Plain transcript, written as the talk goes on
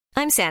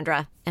I'm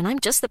Sandra, and I'm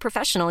just the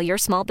professional your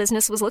small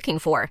business was looking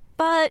for.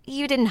 But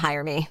you didn't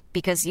hire me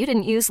because you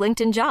didn't use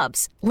LinkedIn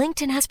Jobs.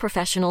 LinkedIn has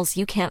professionals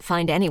you can't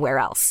find anywhere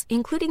else,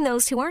 including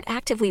those who aren't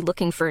actively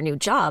looking for a new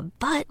job,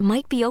 but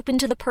might be open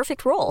to the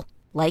perfect role,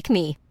 like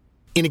me.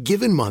 In a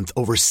given month,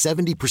 over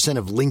 70%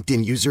 of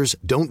LinkedIn users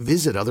don't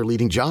visit other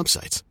leading job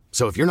sites.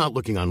 So if you're not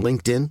looking on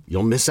LinkedIn,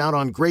 you'll miss out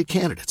on great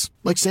candidates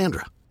like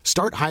Sandra.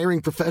 Start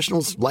hiring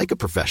professionals like a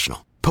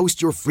professional.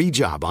 Post your free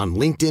job on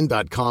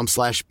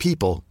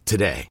linkedin.com/people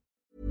today.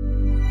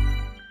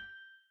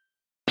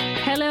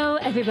 Hello,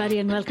 everybody,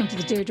 and welcome to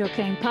the Deirdre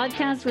O'Kane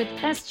podcast with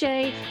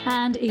SJ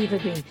and Eva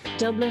B.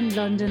 Dublin,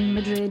 London,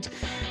 Madrid,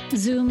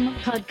 Zoom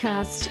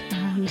podcast,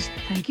 and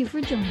thank you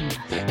for joining us.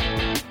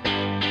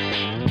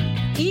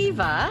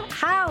 Eva,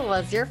 how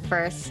was your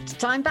first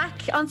time back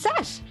on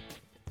set?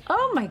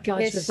 Oh my God,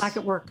 she was back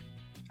at work.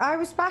 I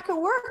was back at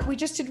work. We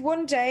just did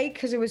one day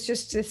because it was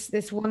just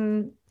this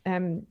one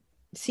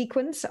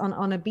sequence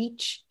on a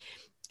beach,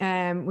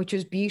 which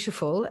was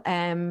beautiful.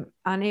 And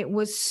it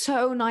was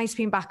so nice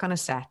being back on a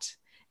set.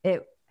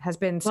 It has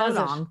been so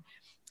long.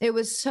 It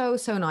was so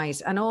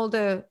nice. And all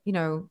the,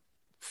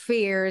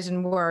 fears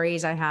and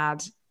worries I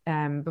had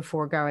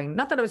before going,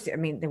 not that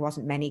there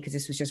wasn't many because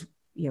this was just,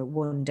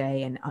 one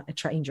day and a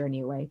train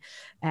journey away.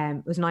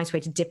 It was a nice way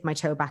to dip my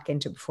toe back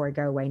into it before I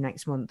go away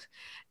next month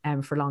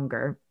for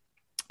longer.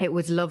 It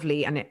was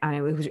lovely, and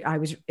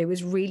it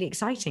was really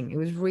exciting. It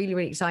was really,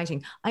 really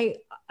exciting.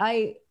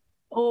 I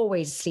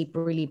always sleep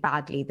really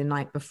badly the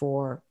night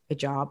before a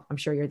job. I'm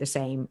sure you're the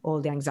same.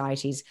 All the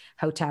anxieties,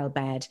 hotel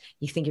bed,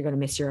 you think you're going to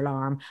miss your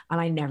alarm,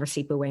 and I never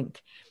sleep a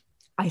wink.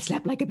 I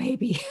slept like a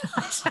baby.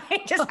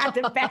 I just had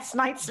the best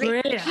night's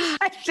sleep. Brilliant.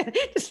 I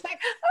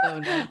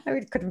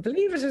couldn't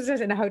believe it. I was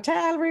just in a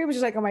hotel room. It was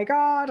just like, oh my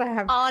God, I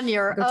have on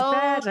your to go own. to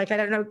bed. Like I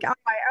don't know,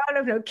 I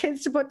have no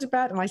kids to put to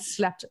bed, and I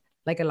slept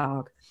like a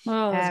log.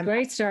 Oh, it was a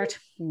great start.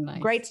 Nice.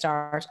 Great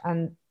start,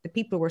 and the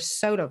people were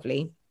so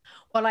lovely.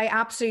 What I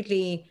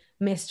absolutely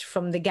missed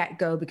from the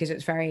get-go, because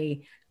it's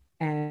very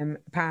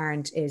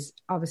apparent, is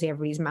obviously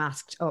everybody's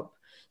masked up.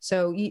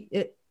 So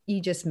you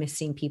just miss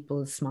seeing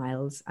people's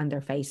I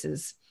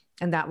faces.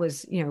 And that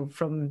was,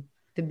 from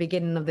the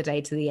beginning of the day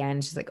to the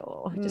end, she's like,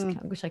 oh, I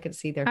wish I could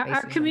see their faces.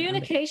 Our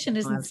communication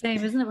isn't the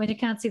same, isn't it, when you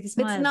can't see the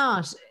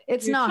smiles?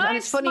 It's not. Try And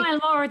it's to funny. smile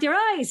more with your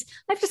eyes.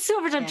 I've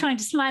discovered I'm trying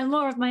to smile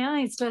more with my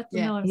eyes to let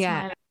them know I'm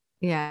smiling.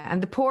 Yeah.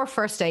 And the poor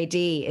first AD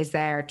is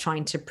there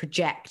trying to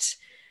project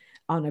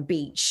on a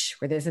beach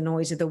where there's the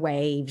noise of the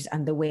waves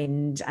and the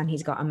wind, and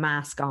he's got a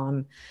mask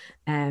on,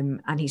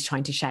 and he's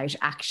trying to shout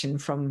action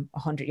from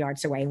 100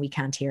 yards away, and we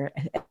can't hear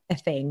a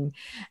thing.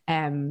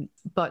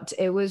 But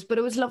it was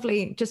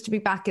lovely just to be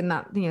back in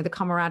that, the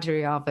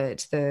camaraderie of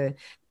it.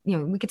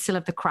 We could still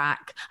have the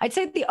crack. I'd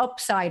say the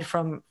upside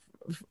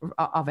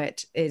of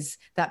it is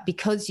that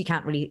because you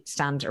can't really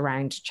stand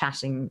around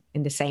chatting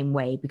in the same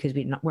way, because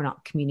we're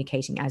not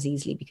communicating as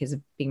easily because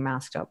of being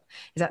masked up,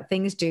 is that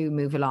things do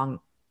move along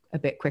a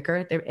bit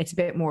quicker. It's a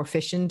bit more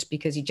efficient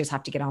because you just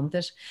have to get on with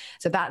it.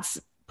 So that's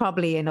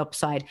probably an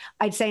upside.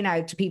 I'd say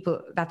now to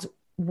people, that's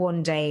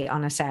one day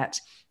on a set.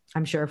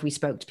 I'm sure if we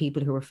spoke to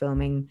people who were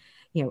filming,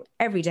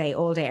 every day,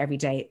 all day, every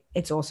day,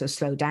 it's also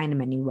slowed down in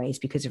many ways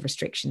because of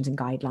restrictions and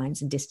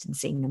guidelines and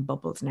distancing and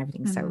bubbles and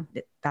everything. Mm-hmm.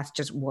 So that's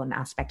just one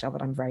aspect of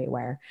it. I'm very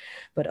aware.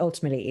 But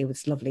ultimately, it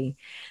was lovely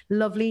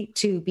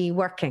to be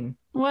working.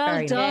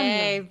 Well done.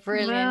 Yay,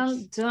 brilliant. Well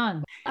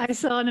done. I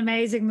saw an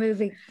amazing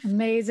movie.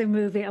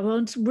 I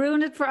won't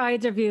ruin it for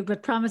either of you,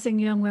 but Promising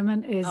Young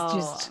Women is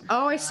just...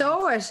 Oh, I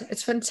saw it.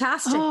 It's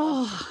fantastic.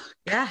 Oh,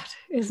 yeah.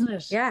 Isn't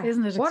it? Yeah.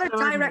 Isn't it? What a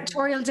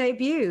directorial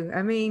debut.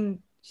 I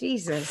mean,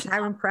 Jesus,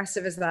 how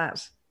impressive is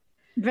that?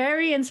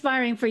 Very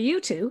inspiring for you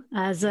two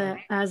as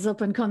up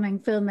and coming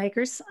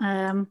filmmakers.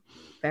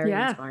 Very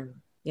inspiring.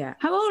 Yeah.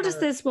 How old is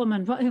this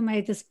woman? Who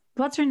made this?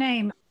 What's her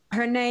name?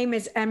 Her name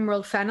is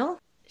Emerald Fennell.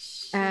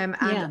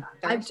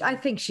 I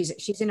think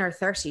she's in her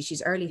 30s.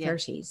 She's early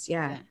 30s.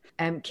 Yeah.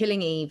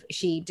 Killing Eve.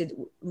 She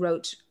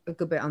wrote a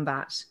good bit on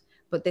that,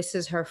 but this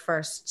is her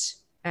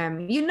first.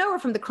 You know her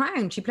from The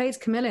Crown. She plays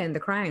Camilla in The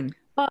Crown.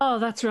 Oh,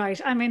 that's right.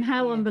 I mean,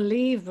 how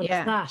unbelievable is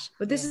that?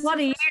 But this is what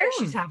a year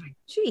she's having.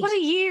 Jeez. What a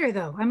year,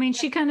 though. I mean,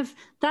 she kind of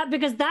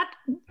because that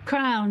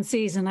Crown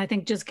season, I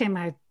think, just came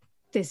out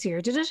this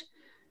year, did it?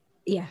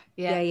 Yeah.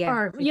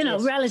 Or,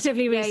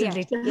 relatively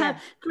recently.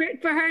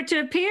 For her to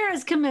appear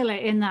as Camilla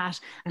in that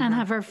and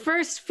have her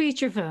first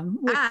feature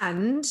film.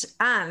 And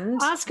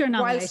Oscar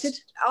nominated.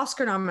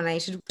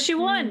 She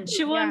won.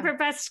 She won for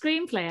Best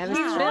Screenplay. I was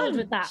thrilled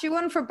with that. She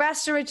won for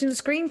Best Original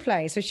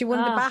Screenplay. So she won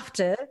the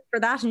BAFTA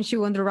for that, and she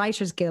won the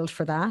Writers Guild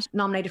for that.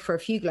 Nominated for a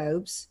few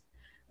Globes.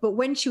 But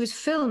when she was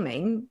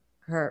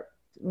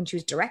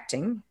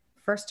directing,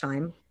 first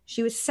time,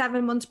 she was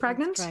 7 months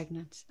pregnant. I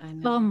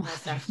know. Oh,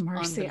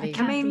 mercy. I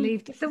can't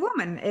believe the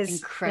woman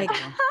is incredible.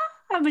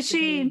 A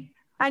machine.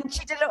 And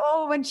she did it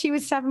all when she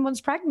was 7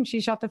 months pregnant.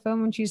 She shot the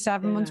film when she was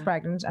 7 months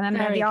pregnant. And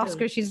then at the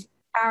Oscars, she's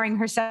carrying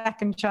her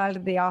second child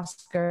at the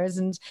Oscars.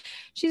 And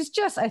she's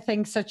just, I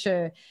think, such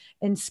a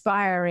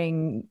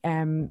inspiring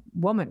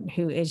woman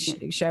who is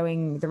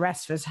showing the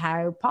rest of us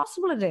how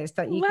possible it is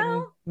that you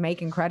can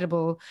make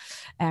incredible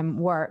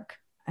work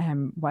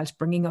whilst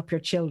bringing up your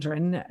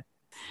children.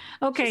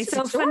 Okay,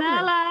 so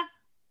Fenella.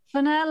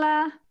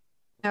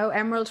 No,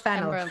 Emerald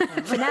Fennell.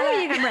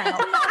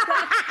 Fenella.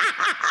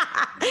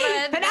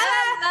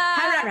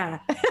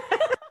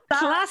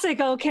 Classic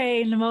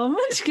okay in the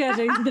moment,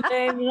 getting the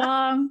name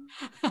wrong.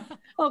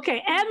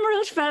 Okay,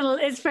 Emerald Fennell,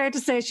 it's fair to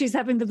say she's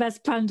having the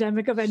best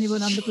pandemic of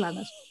anyone on the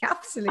planet.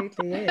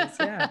 Absolutely is,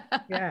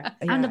 yeah.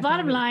 And the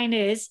bottom line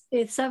is,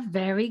 it's a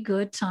very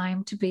good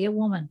time to be a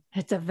woman.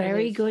 It's a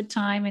very good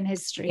time in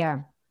history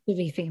to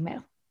be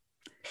female.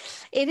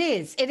 It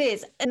is.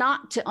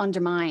 Not to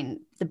undermine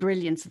the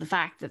brilliance of the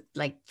fact that,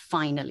 like,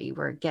 finally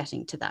we're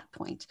getting to that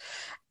point.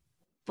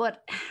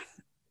 But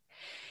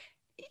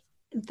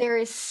there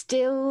is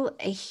still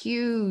a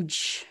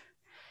huge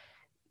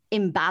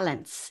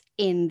imbalance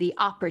in the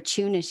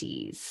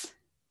opportunities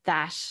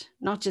that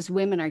not just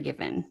women are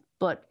given,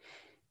 but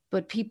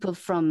people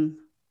from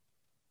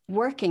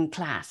working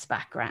class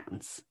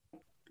backgrounds.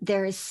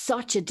 There is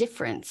such a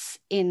difference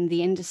in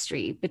the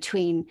industry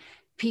between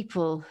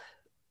people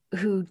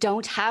who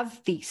don't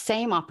have the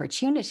same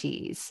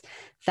opportunities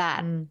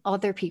that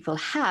other people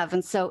have.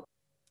 And so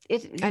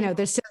I know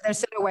there's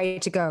still a way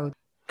to go.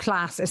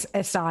 Class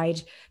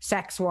aside,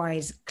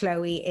 sex-wise,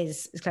 Chloe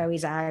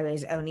Zhao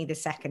is only the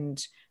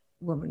second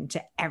woman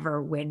to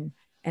ever win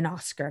an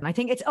Oscar. And I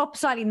think it's up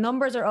slightly.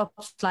 Numbers are up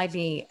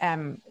slightly.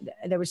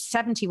 There was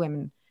 70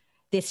 women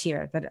this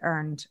year that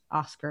earned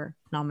Oscar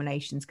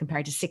nominations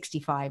compared to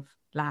 65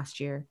 last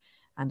year.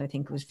 And I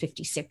think it was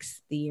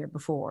 56 the year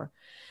before.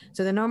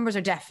 So the numbers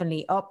are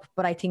definitely up,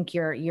 but I think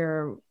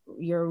you're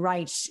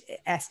right,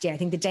 SJ. I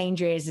think the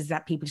danger is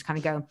that people just kind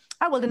of go,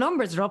 oh, well, the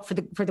numbers are up for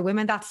the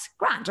women. That's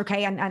grand,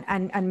 okay,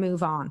 and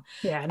move on.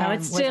 Yeah, no,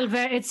 it's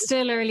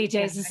still early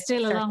days. It's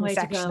still a long way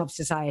to go. Of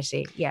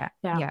society, yeah.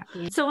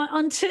 So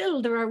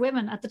until there are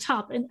women at the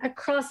top and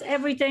across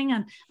everything,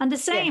 and the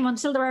same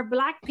until there are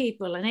Black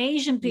people and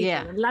Asian people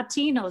and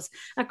Latinos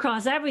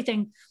across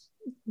everything,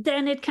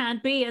 then it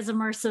can't be as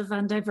immersive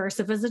and diverse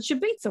as it should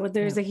be. So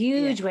there's a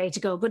huge way to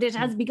go, but it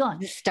has begun.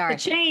 The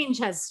change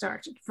has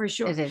started for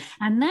sure. It is.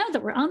 And now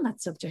that we're on that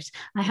subject,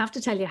 I have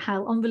to tell you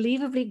how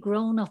unbelievably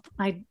grown up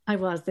I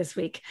was this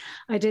week.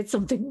 I did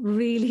something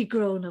really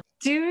grown up.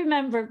 Do you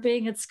remember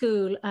being at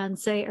school and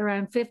say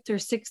around 5th or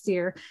 6th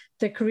year,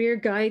 the career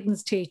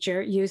guidance teacher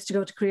used to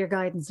go to career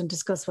guidance and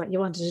discuss what you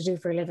wanted to do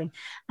for a living.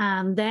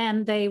 And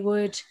then they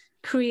would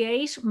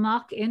create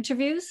mock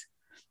interviews.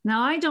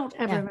 Now, I don't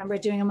ever remember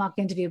doing a mock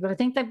interview, but I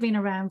think they've been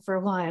around for a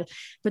while.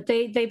 But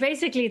they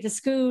basically, the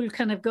school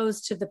kind of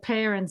goes to the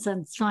parents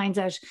and finds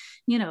out,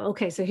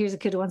 okay, so here's a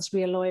kid who wants to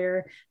be a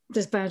lawyer.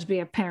 There's bound to be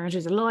a parent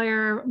who's a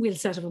lawyer. We'll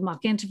set up a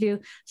mock interview.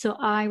 So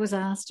I was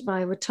asked if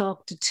I would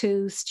talk to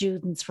 2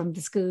 students from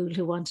the school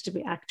who wanted to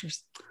be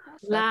actors.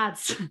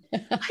 Lads,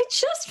 I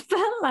just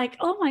felt like,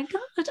 oh my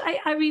God,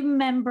 I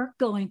remember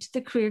going to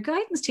the career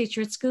guidance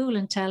teacher at school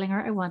and telling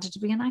her I wanted to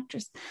be an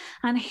actress.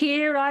 And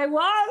here I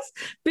was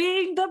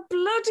being the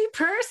bloody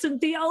person,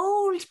 the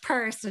old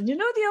person, the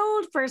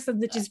old person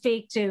that you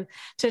speak to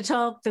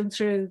talk them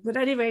through. But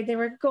anyway, they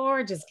were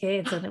gorgeous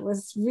kids and it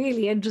was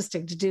really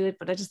interesting to do it.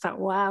 But I just thought,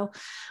 wow,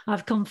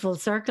 I've come full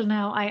circle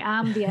now. I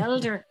am the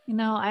elder,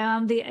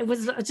 it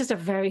was just a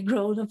very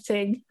grown up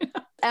thing.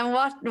 And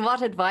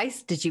what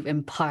advice did you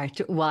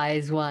impart,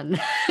 wise one?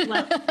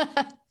 Well,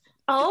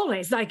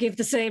 always I give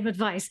the same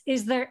advice.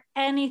 Is there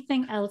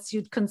anything else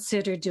you'd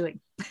consider doing?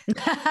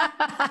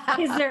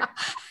 Is there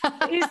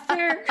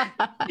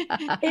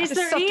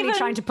even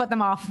trying to put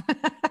them off?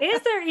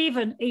 Is there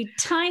even a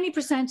tiny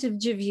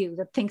percentage of you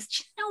that thinks,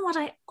 you know what,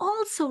 I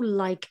also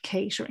like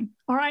catering,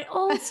 or I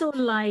also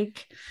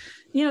like,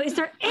 is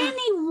there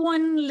any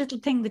one little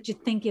thing that you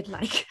think you'd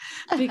like?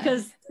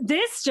 Because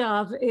this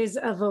job is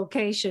a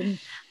vocation.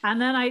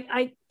 And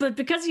then but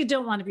because you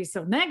don't want to be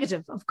so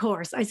negative, of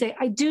course, I say,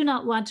 I do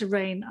not want to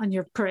rain on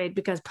your parade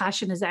because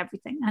passion is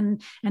everything.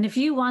 And if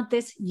you want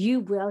this, you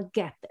will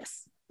get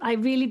this. I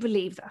really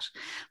believe that.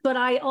 But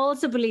I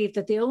also believe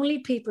that the only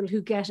people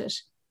who get it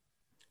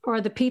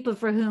are the people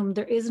for whom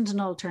there isn't an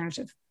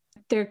alternative.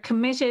 They're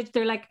committed.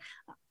 They're like,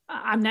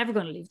 I'm never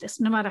going to leave this,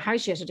 no matter how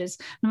shit it is,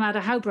 no matter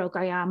how broke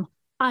I am.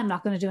 I'm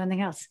not going to do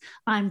anything else.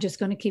 I'm just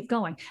going to keep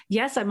going.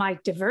 Yes, I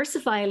might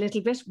diversify a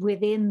little bit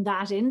within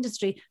that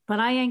industry, but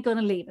I ain't going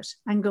to leave it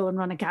and go and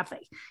run a cafe.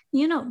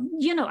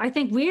 I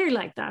think we're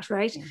like that,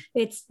 right? Yeah.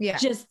 It's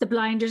just the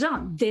blinders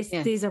on.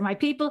 These are my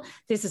people.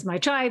 This is my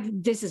tribe.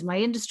 This is my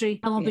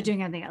industry. I won't be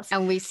doing anything else.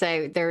 And we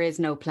say there is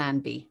no plan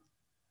B.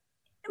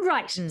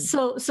 Right.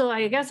 So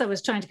I guess I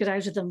was trying to get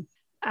out of them.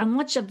 How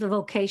much of the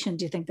vocation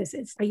do you think this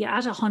is? Are you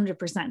at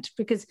 100%?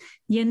 Because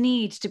you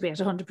need to be at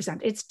 100%.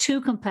 It's too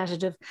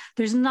competitive.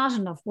 There's not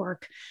enough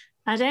work.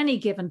 At any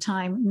given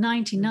time,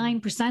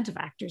 99% of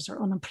actors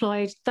are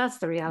unemployed. That's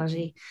the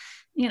reality.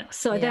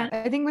 So then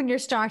I think when you're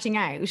starting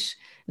out,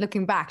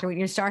 looking back, when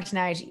you're starting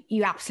out,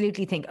 you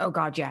absolutely think, oh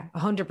God, yeah,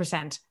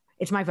 100%.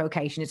 It's my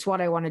vocation. It's what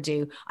I want to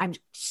do. I'm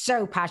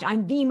so passionate.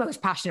 I'm the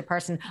most passionate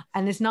person.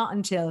 And it's not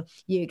until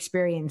you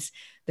experience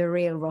the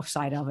real rough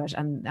side of it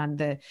and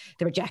the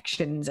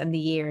rejections and the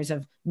years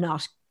of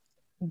not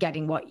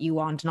getting what you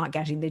want, not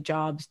getting the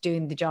jobs,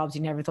 doing the jobs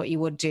you never thought you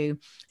would do.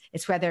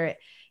 It's whether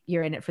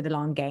you're in it for the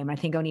long game. I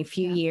think only a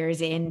few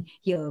years in,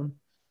 you'll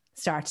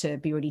start to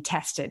be really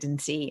tested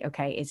and see,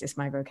 okay, is this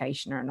my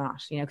vocation or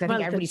not? Because I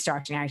think everybody's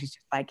starting out is just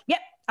like,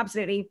 yep,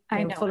 absolutely.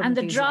 I know. And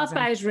the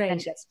dropout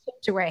rate gets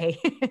chipped away.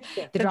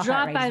 The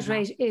dropout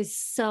rate is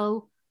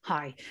so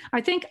high.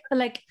 I think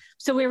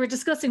so we were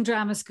discussing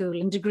drama school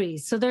and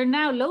degrees. So there are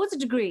now loads of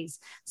degrees.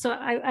 So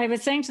I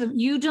was saying to them,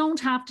 you don't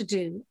have to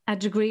do a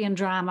degree in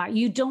drama.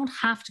 You don't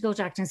have to go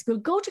to acting school.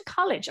 Go to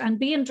college and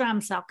be in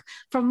DramSoc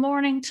from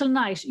morning till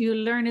night.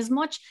 You'll learn as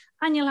much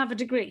and you'll have a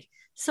degree.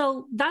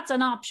 So that's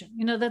an option,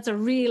 that's a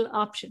real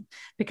option,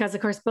 because of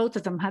course, both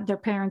of them their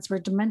parents were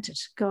demented,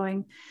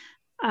 going,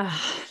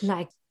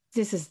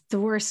 this is the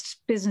worst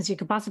business you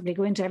could possibly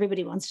go into.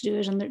 Everybody wants to do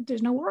it and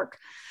there's no work.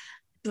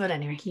 But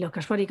anyway, look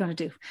at what are you going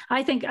to do?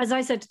 I think, as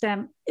I said to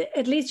them,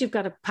 at least you've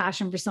got a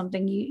passion for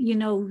something.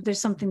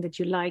 There's something that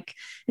you like.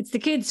 It's the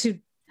kids who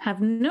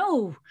have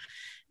no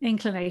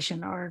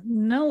inclination or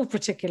no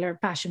particular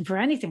passion for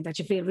anything that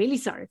you feel really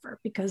sorry for,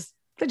 because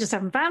they just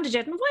haven't found it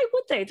yet. And why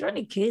would they? They're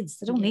only kids.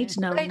 They don't need to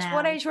know now.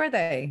 What age were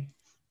they?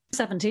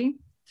 17.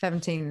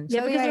 17.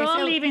 Yeah, because they're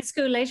all leaving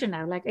school later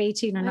now, like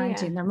 18 or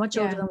 19. Yeah. They're much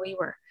older than we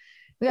were.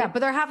 Yeah, but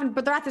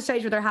they're at the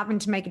stage where they're having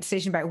to make a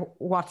decision about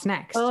what's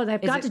next. Oh,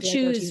 they've got to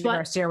choose what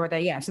university or were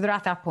they? Yeah, so they're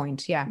at that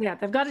point. Yeah. Yeah,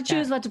 they've got to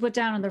choose what to put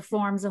down on their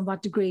forms and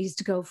what degrees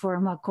to go for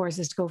and what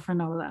courses to go for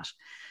and all that.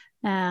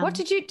 What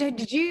did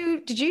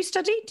you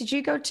study? Did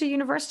you go to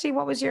university?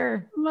 What was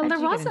your? Well, there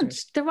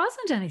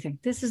wasn't anything.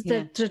 This is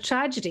the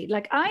tragedy.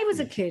 Like, I was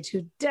a kid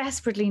who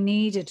desperately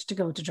needed to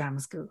go to drama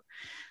school.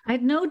 I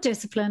had no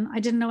discipline. I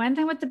didn't know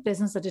anything about the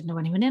business. I didn't know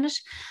anyone in it.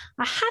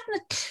 I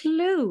hadn't a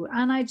clue.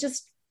 And I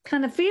just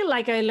kind of feel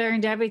like I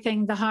learned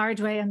everything the hard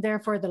way and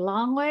therefore the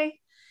long way.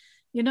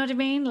 You know what I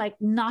mean? Like,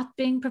 not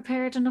being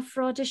prepared enough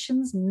for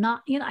auditions,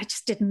 I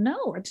just didn't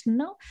know.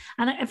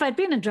 And if I'd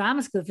been in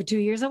drama school for 2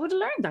 years, I would have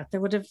learned that.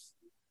 There would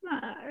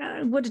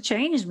have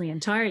changed me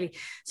entirely.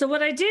 So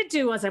what I did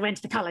do was I went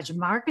to the College of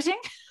Marketing.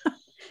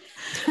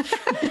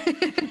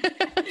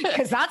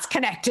 Because that's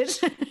connected.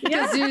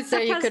 Because you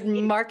say you could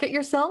market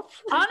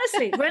yourself.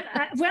 Honestly, when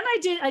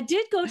I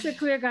did go to a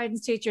career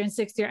guidance teacher in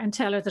 6th year and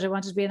tell her that I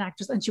wanted to be an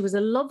actress, and she was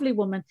a lovely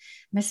woman,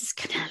 Mrs.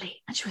 Kennelly,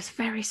 and she was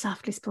very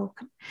softly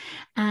spoken,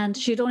 and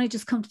she had only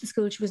just come to the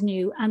school. She was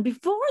new, and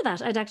before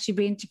that I'd actually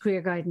been to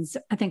career guidance,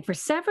 I think, for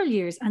several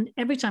years, and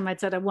every time I'd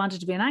said I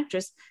wanted to be an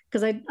actress,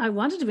 because I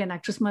wanted to be an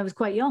actress when I was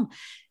quite young,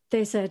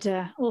 they said,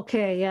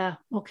 okay,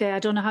 I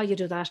don't know how you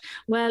do that.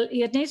 Well,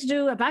 you'd need to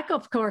do a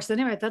backup course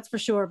anyway, that's for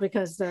sure,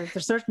 because there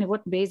certainly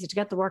wouldn't be easy to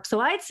get the work. So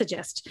I'd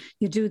suggest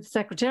you do the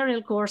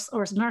secretarial course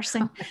or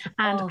nursing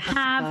and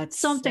have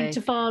something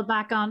to fall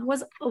back on,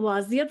 was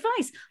the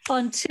advice,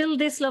 until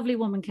this lovely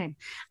woman came.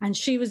 And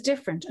she was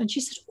different. And she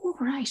said, oh,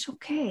 right,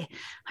 okay.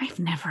 I've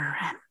never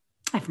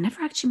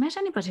actually met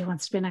anybody who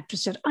wants to be an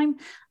actress yet.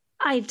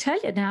 I'll tell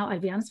you now, I'll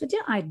be honest with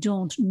you, I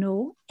don't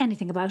know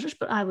anything about it,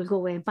 but I will go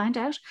away and find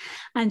out.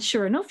 And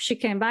sure enough, she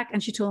came back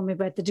and she told me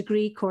about the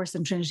degree course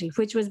in Trinity,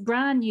 which was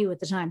brand new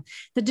at the time.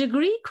 The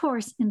degree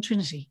course in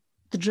Trinity,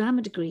 the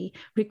drama degree,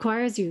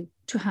 requires you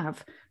to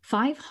have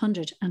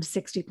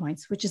 560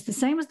 points, which is the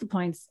same as the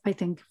points, I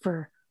think,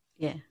 for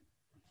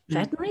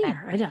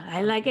veterinary.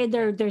 I like it.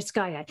 They're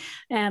sky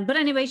high. But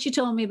anyway, she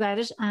told me about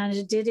it, and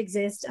it did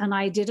exist, and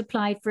I did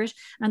apply for it,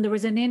 and there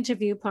was an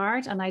interview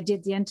part, and I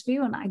did the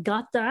interview, and I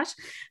got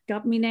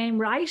my name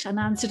right and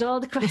answered all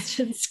the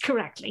questions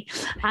correctly.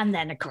 And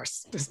then, of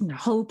course, there's no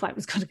hope I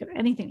was going to get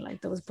anything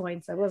like those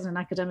points. I wasn't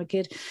an academic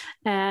kid.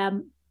 I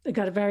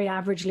got a very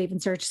average Leaving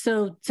Cert,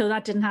 so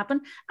that didn't happen.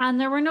 And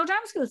there were no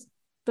drama schools.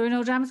 There were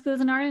no drama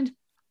schools in Ireland.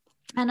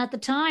 And at the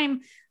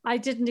time, I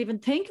didn't even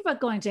think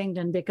about going to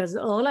England, because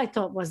all I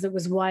thought was it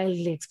was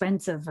wildly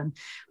expensive. And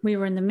we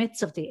were in the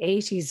midst of the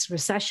 80s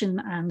recession,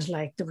 and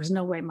there was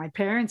no way. My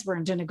parents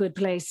weren't in a good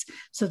place.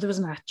 So there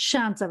wasn't a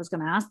chance I was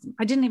going to ask them.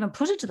 I didn't even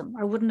put it to them.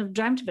 I wouldn't have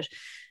dreamt of it.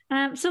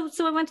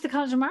 So I went to the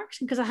College of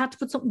Marketing because I had to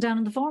put something down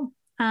in the form.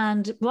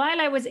 And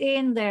while I was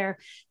in there,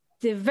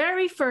 the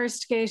very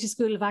first Gaiety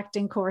School of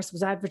Acting course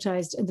was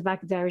advertised in the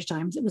back of the Irish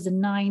Times. It was a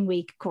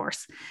 9-week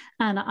course,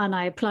 and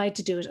I applied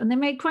to do it. And they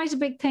made quite a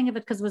big thing of it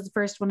because it was the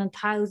first one and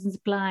thousands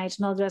applied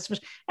and all the rest of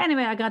it.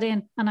 Anyway, I got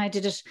in and I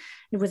did it.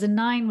 It was a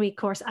 9-week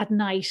course at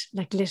night,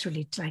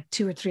 literally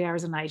 2 or 3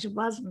 hours a night. It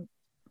wasn't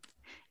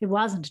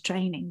a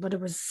training, but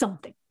it was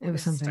something. It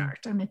was something.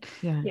 Start. I mean,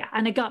 yeah,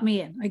 and it got me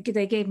in.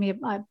 They gave me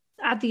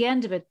at the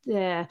end of it,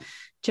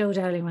 Joe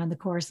Dowling ran the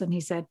course, and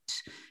he said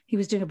he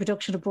was doing a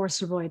production of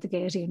Borstal Boy at the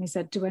Gaiety, and he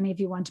said, do any of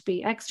you want to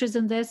be extras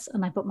in this?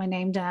 And I put my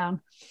name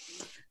down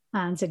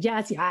and said,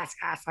 yes.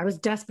 I was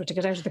desperate to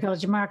get out of the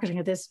College of Marketing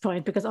at this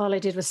point, because all I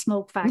did was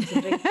smoke fags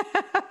and drink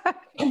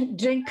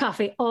drink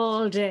coffee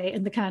all day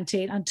in the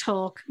canteen and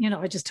talk.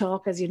 I just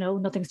talk, as you know,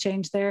 nothing's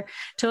changed there.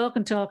 Talk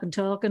and talk and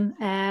talking,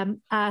 and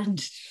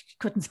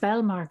couldn't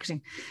spell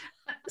marketing.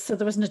 So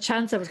there wasn't a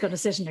chance I was going to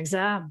sit an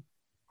exam.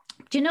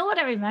 Do you know what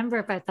I remember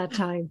about that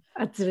time?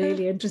 It's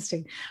really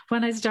interesting.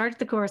 When I started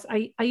the course,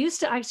 I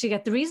used to actually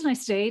get, the reason I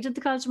stayed at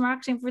the College of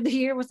Marketing for the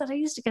year was that I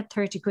used to get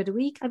 30 quid a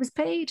week. I was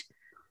paid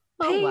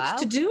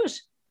to do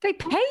it. They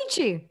paid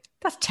you?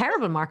 That's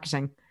terrible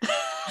marketing. That's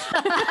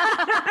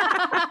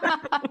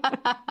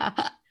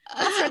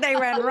where they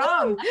went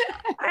wrong.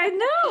 I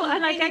know.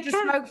 And I get to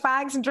smoke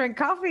fags and drink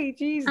coffee.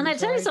 Jesus. And I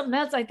tell you something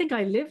else. I think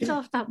I lived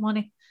off that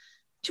money.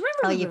 Do you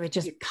remember we were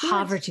just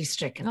poverty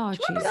stricken? Oh, do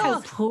you remember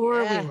how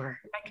poor we were?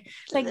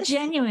 Like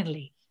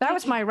genuinely. That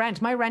was my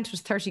rent. My rent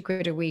was 30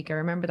 quid a week. I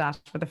remember that.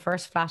 For the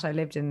first flat I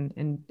lived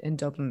in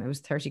Dublin, it was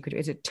 30 quid. It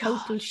was a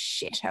total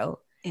shithole.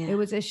 Yeah. It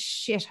was a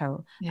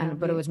shithole.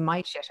 But it was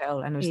my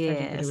shithole, and it was 30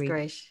 quid a week. It's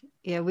great.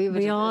 Yeah,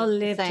 we all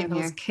lived in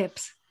those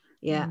kips.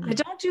 Yeah. I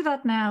don't do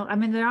that now. I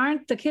mean,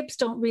 the kips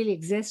don't really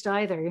exist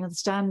either. The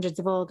standards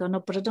have all gone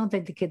up, but I don't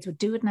think the kids would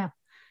do it now.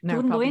 No, they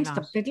wouldn't go into not.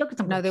 them. They'd look at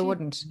them. No, they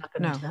wouldn't.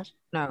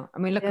 No. I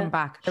mean, looking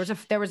back,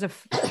 there was a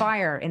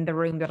fire in the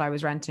room that I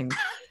was renting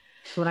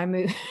when I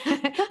moved.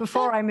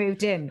 Before I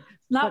moved in,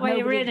 not while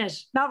you were in it.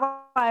 Not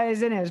while I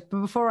was in it, but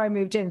before I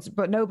moved in.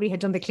 But nobody had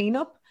done the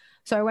cleanup,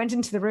 so I went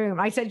into the room.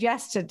 I said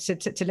yes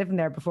to living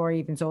there before I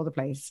even saw the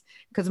place,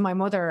 because my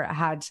mother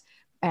had.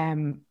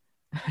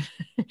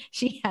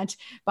 She had,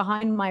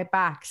 behind my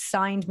back,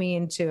 signed me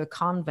into a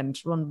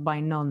convent run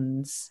by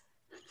nuns.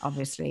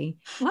 Obviously,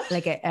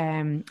 like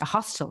a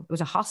hostel. It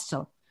was a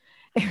hostel.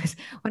 It was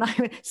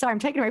when sorry, I'm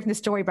taking away from the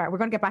story, but we're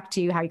going to get back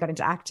to you how you got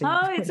into acting.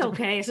 Oh, it's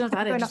okay. It's not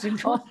that interesting.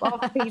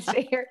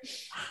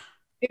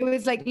 It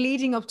was like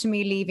leading up to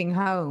me leaving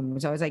home.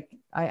 So I was like,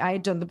 I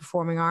had done the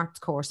performing arts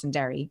course in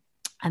Derry,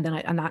 and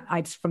then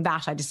from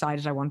that I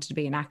decided I wanted to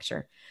be an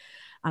actor,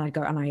 and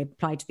I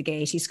applied to the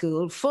Gaiety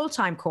School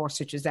full-time course,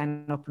 which was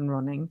then up and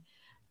running.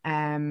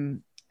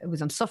 It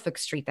was on Suffolk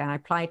Street then. I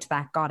applied to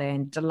that, got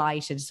in,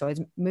 delighted. So I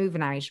was leaving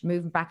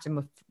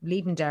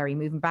Derry,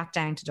 moving back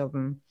down to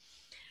Dublin,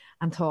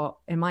 and thought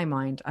in my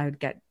mind I would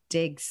get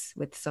digs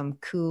with some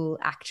cool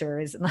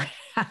actors, and I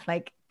have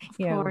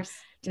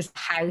just a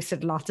house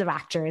with lots of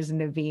actors,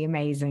 and it'd be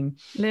amazing.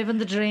 Living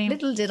the dream.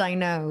 Little did I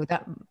know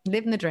that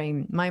living the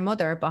dream, my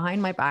mother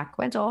behind my back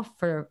went off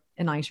for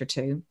a night or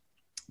two.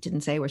 Didn't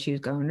say where she was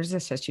going. As I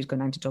said, she was going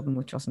down to Dublin,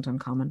 which wasn't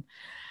uncommon.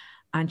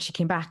 And she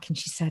came back and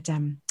she said,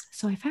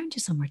 so I found you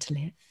somewhere to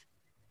live.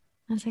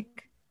 I was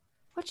like,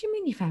 what do you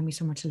mean you found me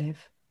somewhere to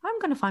live? I'm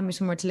going to find me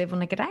somewhere to live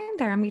when I get down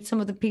there and meet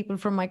some of the people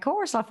from my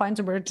course. I'll find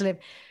somewhere to live.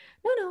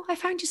 No, I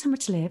found you somewhere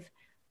to live.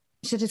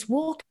 She said, it's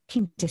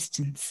walking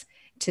distance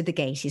to the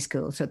Gaiety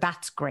School. So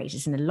that's great.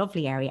 It's in a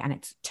lovely area and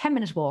it's a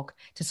 10-minute walk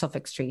to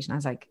Suffolk Street. And I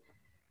was like,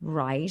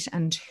 right.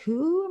 And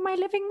who am I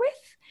living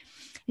with?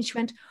 And she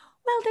went,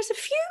 well, there's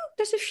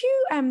a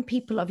few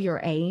people of your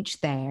age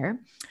there.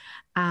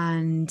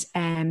 And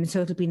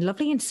so it'll be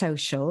lovely and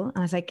social. And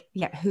I was like,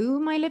 yeah,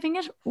 who am I living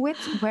it with?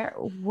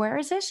 Where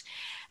is it?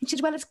 And she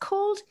said, well, it's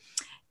called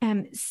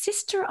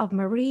Sister of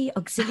Marie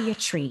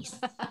Auxiliatrice.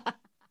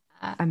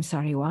 I'm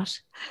sorry, what?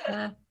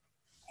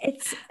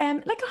 It's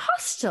like a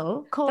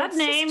hostel called. That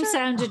name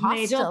sounded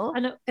made up,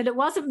 and it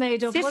wasn't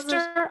made up.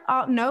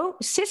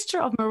 Sister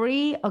of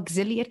Marie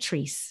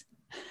Auxiliatrice.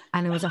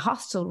 And it was a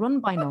hostel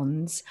run by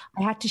nuns.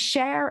 I had to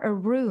share a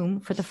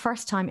room for the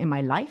first time in my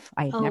life.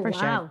 I had never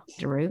shared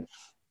a room.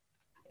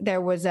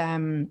 There was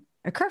a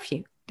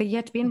curfew that you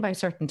had to be in by a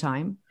certain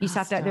time. You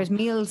sat there. There's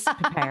meals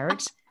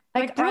prepared.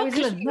 like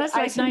Brooklyn. That's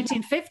like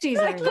 1950s.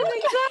 Exactly.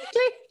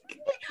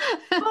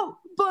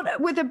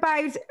 but with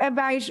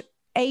about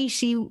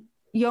 80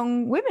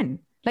 young women.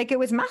 Like it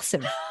was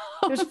massive.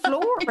 There's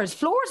floors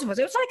of us.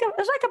 It was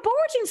like a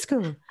boarding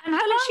school. And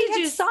how long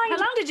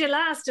did you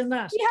last in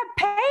that?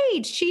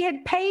 She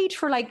had paid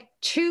for like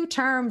 2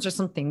 terms or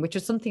something, which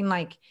was something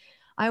like,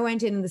 I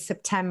went in the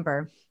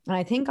September, and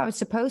I think I was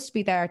supposed to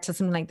be there till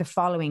something like the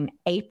following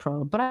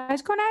April, but I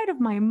was going out of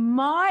my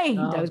mind.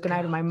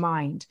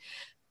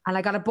 And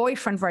I got a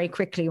boyfriend very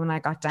quickly when I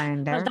got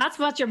down there. Well, that's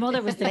what your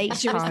mother was thinking.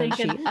 She was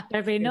thinking,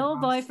 there'll be no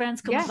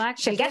boyfriends coming back.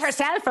 She'll get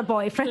herself a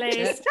boyfriend.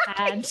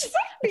 And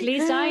at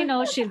least I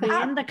know she'll be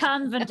in the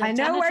convent. I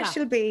know where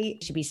she'll be.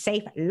 She'll be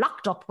safe,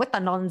 locked up with the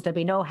nuns. There'll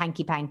be no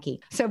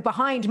hanky-panky. So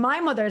behind my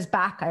mother's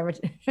back, I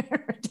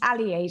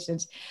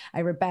retaliated. I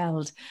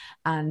rebelled.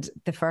 And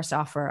the first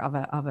offer of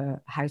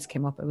a house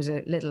came up. It was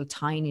a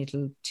tiny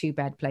little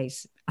 2-bed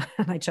place.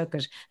 And I took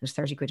it. It was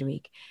 30 quid a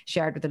week.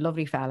 Shared with a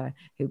lovely fella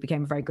who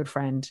became a very good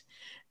friend.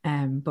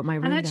 But my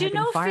room, and had you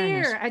no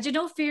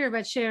fear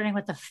about sharing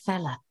with a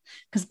fella?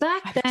 Because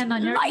back then,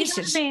 on your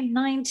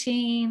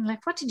 19,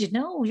 like, what did you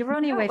know? You were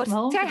only away from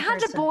home. I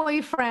had a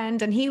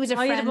boyfriend, and he was a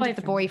friend of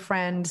the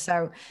boyfriend.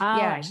 So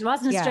right. It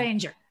wasn't a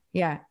stranger.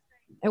 Yeah,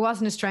 it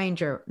wasn't a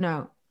stranger.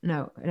 No.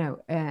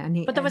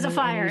 And but there was a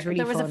fire. Really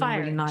there was a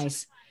fire. Really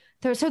nice.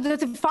 there's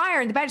a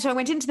fire in the bed. So I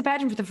went into the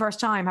bedroom for the first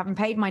time, having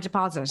paid my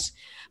deposit.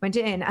 Went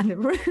in, and the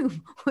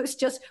room was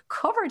just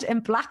covered in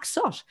black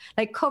soot,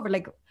 like covered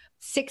like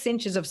 6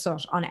 inches of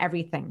soot on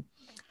everything.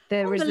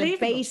 There was the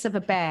base of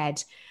a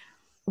bed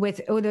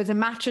with, there was a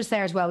mattress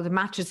there as well. The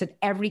mattress had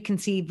every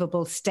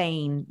conceivable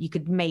stain you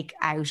could make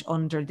out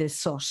under the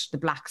soot, the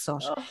black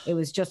soot. Oh. It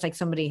was just like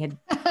somebody had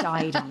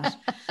died on it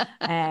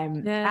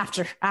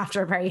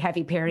after a very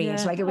heavy period.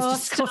 Yeah. Like it was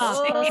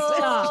disgusting.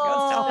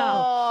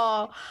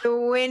 The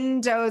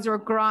windows were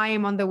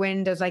grime on the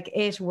windows. Like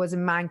it was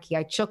manky.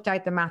 I chucked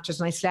out the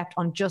mattress and I slept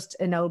on just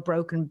an old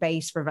broken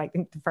base for like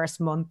the first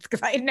month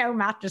because I had no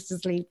mattress to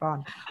sleep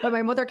on. But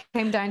my mother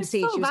came down to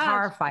see it. She was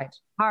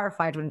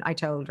horrified when I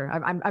told her,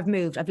 I've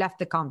moved, I've left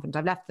the convent,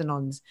 I've left the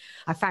nuns,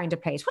 I found a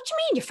place. What do you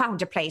mean you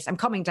found a place? I'm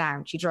coming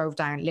down. She drove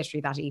down literally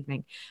that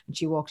evening and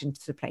she walked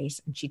into the place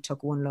and she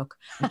took one look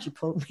and she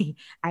pulled me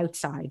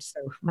outside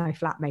so my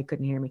flatmate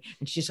couldn't hear me.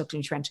 And she just looked at me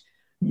and she went,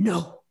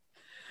 no,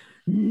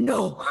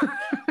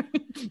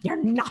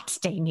 you're not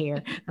staying here.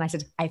 And I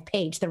said, I've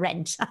paid the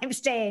rent, I'm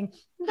staying.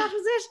 And that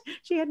was it.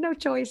 She had no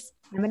choice.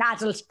 I'm an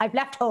adult, I've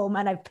left home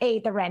and I've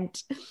paid the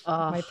rent.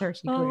 My 30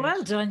 quid. Oh,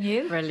 well done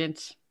you.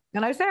 Brilliant.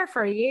 And I was there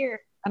for a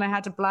year and I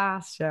had a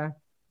blast. Yeah.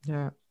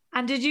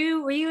 And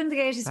were you in the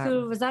Gaiety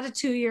school? Was that a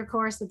 2-year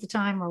course at the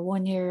time or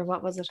 1 year?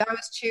 What was it? That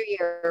was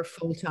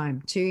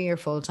 2-year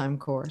full-time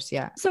course.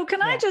 Yeah. So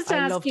can I just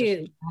ask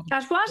you,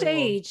 at what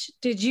age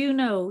did you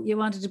know you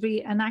wanted to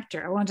be an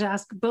actor? I want to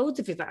ask both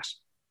of you that.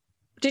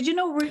 Did you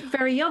know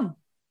very young?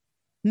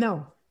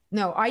 No,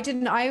 I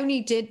didn't. I only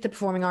did the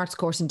performing arts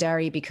course in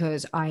Derry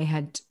because I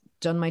had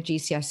done my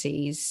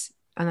GCSEs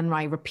and then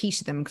I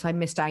repeated them because I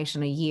missed out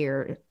on a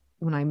year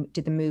when I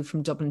did the move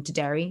from Dublin to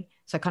Derry.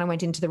 So I kind of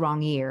went into the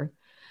wrong year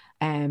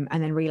and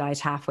then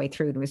realised halfway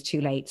through it was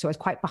too late. So I was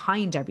quite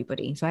behind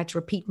everybody. So I had to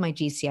repeat my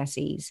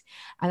GCSEs.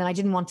 And then I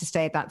didn't want to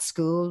stay at that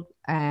school.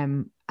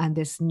 And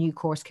this new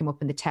course came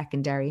up in the Tech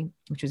in Derry,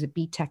 which was a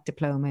BTEC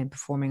diploma in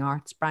performing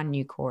arts, brand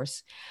new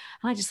course.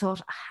 And I just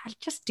thought, I'll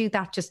just do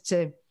that just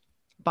to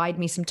bide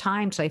me some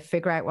time till I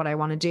figure out what I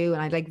want to do.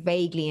 And I'm like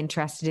vaguely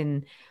interested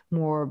in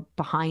more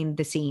behind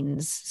the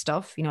scenes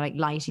stuff, you know, like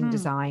lighting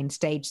design,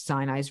 stage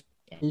design. I was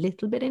a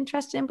little bit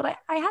interested in, but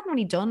I hadn't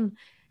really done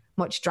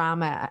much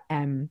drama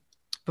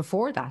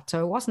before that.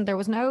 So there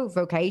was no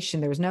vocation.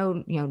 There was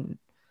no,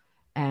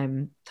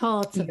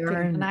 thoughts of being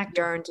an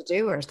actor. Yearn to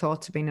do or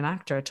thoughts of being an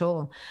actor at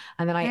all.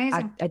 And then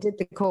I did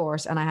the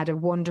course and I had a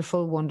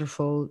wonderful,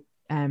 wonderful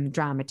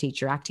drama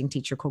teacher, acting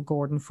teacher called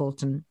Gordon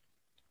Fulton.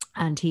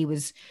 And he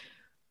was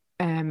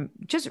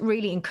just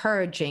really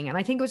encouraging. And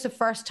I think it was the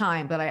first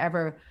time that I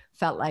ever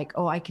felt like,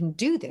 oh, I can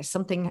do this.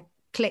 Something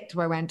clicked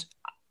where I went,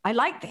 I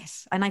like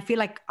this. And I feel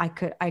like I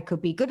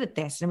could be good at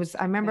this. And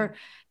I remember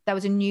that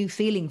was a new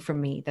feeling for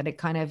me, that it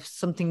kind of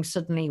something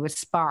suddenly was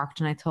sparked.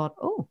 And I thought,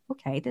 oh,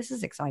 okay, this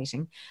is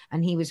exciting.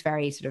 And he was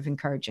very sort of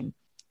encouraging.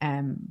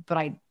 But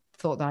I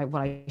thought that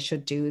what I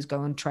should do is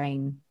go and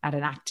train at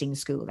an acting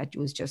school that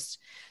was just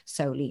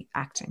solely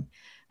acting.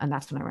 And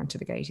that's when I went to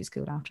the Gaiety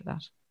school after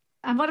that.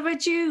 And what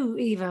about you,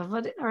 Eva?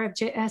 Or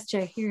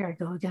SJ? Here I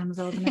go again with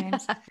all the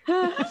names.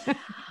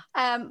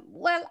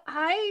 Well,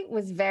 I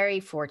was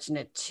very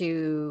fortunate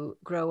to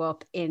grow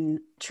up in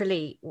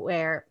Tralee,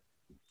 where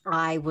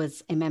I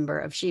was a member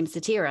of Síam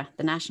Satira,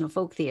 the National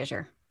Folk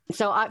Theatre.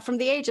 So from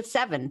the age of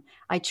 7,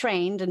 I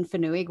trained in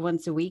Fanúig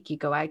once a week. You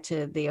go out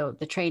to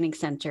the training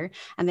centre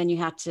and then you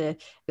had to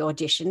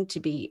audition to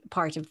be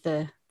part of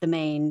the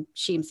main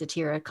Síam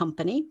Satira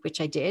company,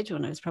 which I did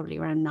when I was probably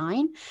around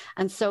 9.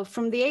 And so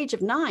from the age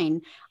of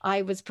 9,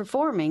 I was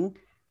performing,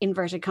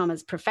 inverted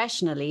commas,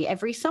 professionally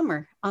every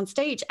summer on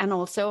stage. And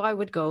also I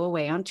would go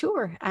away on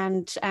tour.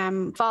 And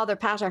Father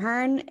Pat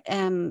Ahern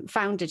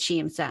founded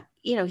Síamsa.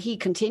 You know, he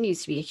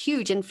continues to be a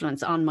huge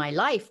influence on my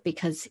life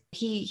because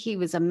he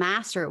was a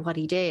master at what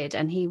he did.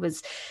 And he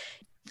was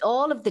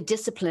all of the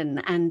discipline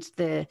and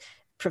the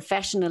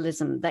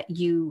professionalism that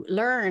you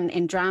learn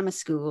in drama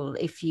school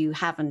if you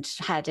haven't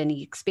had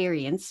any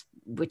experience,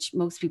 which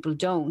most people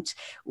don't.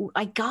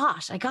 I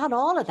got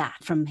all of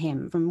that from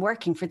him, from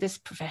working for this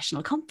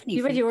professional company.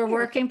 You were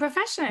working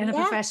professional in a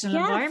professional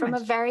environment from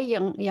a very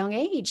young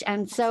age,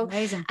 and so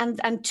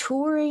and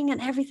touring and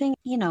everything,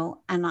 you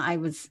know. And I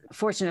was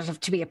fortunate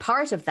enough to be a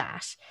part of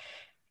that.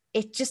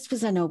 It just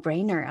was a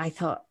no-brainer. I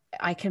thought,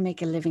 I can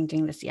make a living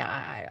doing this.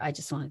 Yeah, I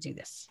just want to do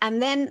this.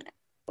 And then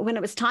when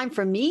it was time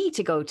for me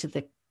to go to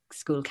the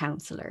school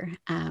counsellor,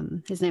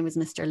 his name was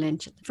Mr.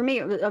 Lynch. For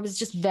me, I was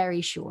just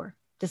very sure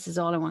this is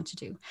all I want to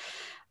do.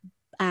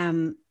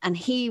 And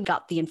he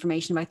got the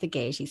information about the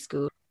Gaiety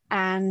school.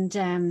 And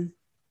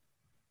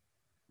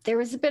there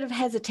was a bit of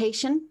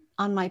hesitation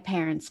on my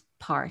parents'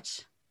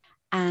 part.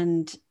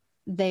 And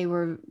they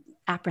were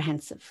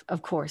apprehensive,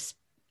 of course,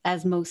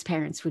 as most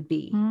parents would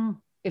be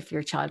if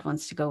your child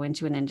wants to go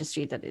into an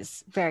industry that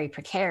is very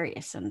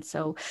precarious. And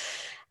so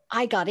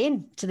I got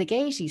into the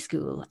Gaiety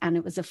school and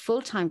it was a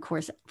full-time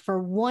course for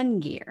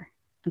 1 year.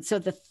 And so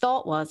the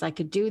thought was I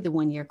could do the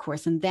 1 year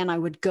course and then I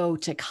would go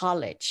to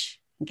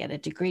college and get a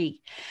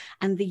degree.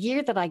 And the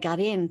year that I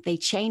got in, they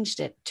changed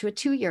it to a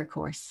 2-year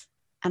course.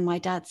 And my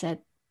dad said,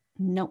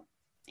 no,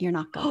 you're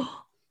not going.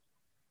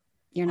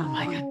 You're not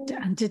going. Oh my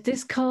God. And did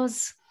this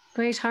cause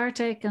great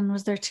heartache? And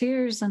was there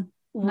tears and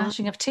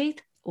gnashing of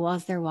teeth?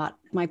 Was there what?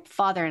 My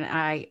father and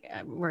I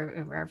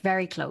were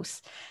very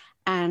close.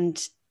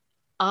 And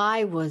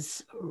I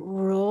was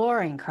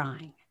roaring,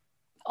 crying.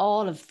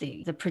 All of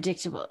the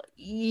predictable,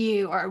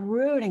 you are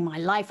ruining my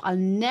life. I'll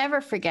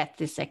never forget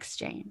this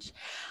exchange.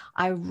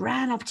 I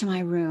ran up to my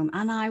room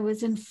and I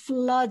was in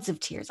floods of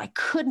tears. I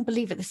couldn't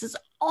believe it. This is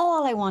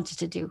all I wanted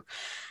to do.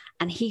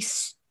 And he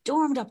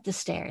stormed up the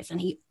stairs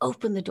and he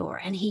opened the door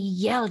and he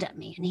yelled at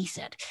me and he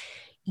said,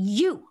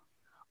 you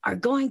are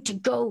going to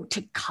go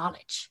to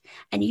college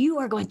and you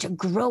are going to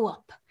grow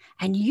up.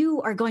 And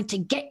you are going to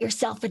get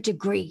yourself a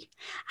degree.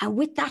 And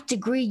with that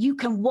degree, you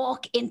can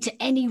walk into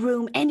any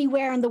room,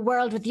 anywhere in the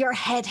world with your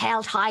head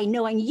held high,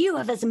 knowing you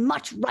have as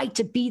much right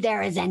to be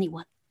there as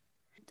anyone.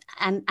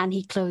 And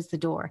he closed the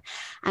door.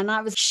 And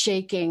I was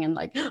shaking and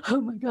like,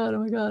 oh my God.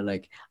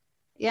 Like,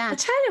 yeah. I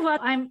tell you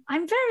what, I'm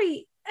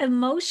very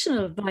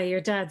emotional by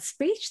your dad's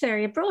speech there.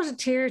 You brought a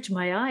tear to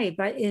my eye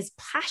by his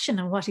passion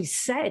and what he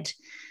said.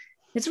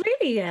 It's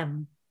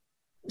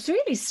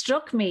really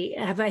struck me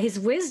about his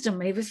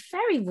wisdom. He was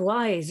very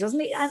wise,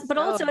 wasn't he? But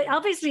also,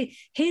 obviously,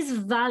 his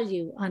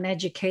value on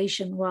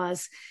education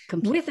was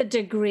with a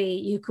degree,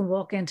 you can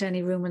walk into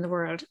any room in the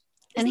world.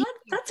 And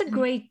that's a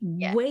great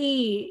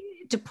way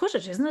to put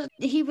it, isn't it?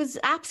 He was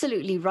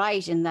absolutely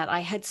right in that I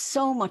had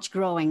so much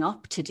growing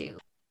up to do.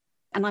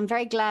 And I'm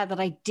very glad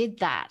that I did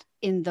that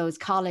in those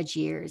college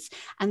years.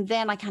 And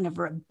then I kind of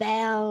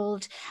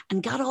rebelled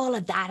and got all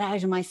of that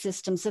out of my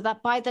system so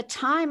that by the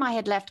time I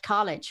had left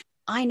college,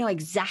 I know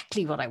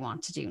exactly what I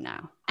want to do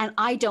now. And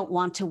I don't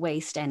want to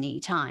waste any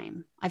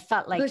time. I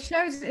felt like...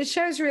 It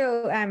shows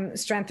real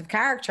strength of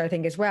character, I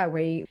think, as well,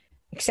 where you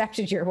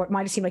accepted what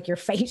might have seemed like your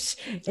fate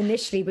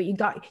initially, but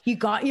you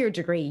got your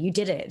degree, you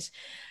did it.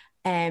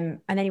 And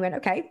then you went,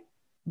 okay,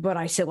 but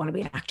I still want to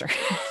be an actor.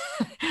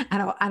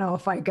 and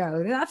off I go.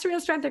 And that's a real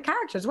strength of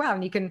character as well.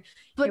 And you can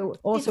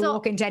also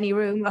walk into any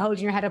room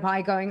holding your head up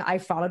high going, I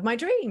followed my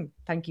dream.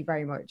 Thank you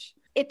very much.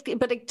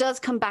 But it does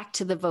come back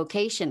to the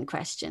vocation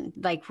question,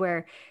 like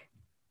where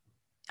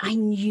I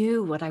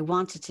knew what I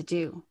wanted to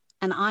do.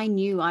 And I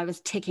knew I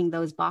was ticking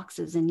those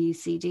boxes in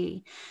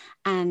UCD.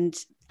 And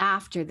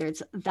after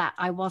there's that,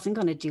 I wasn't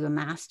going to do a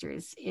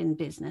master's in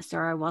business,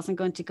 or I wasn't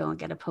going to go and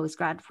get a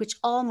postgrad, which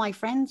all my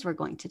friends were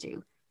going to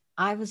do.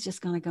 I was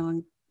just going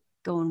to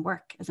go and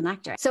work as an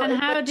actor. And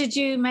how did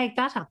you make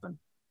that happen?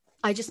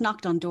 I just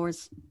knocked on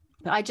doors.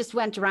 I just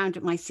went around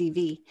with my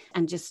CV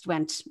and just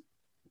went,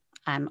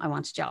 I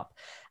want a job.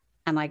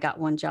 And I got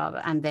one job,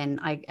 and then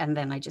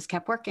I just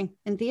kept working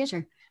in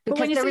theater. But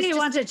when you say you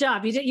wanted a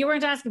job, you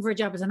weren't asking for a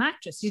job as an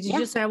actress. You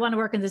just say, I want to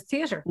work in this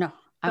theater. No.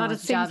 God,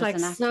 it seems like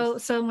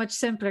so much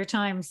simpler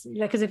times.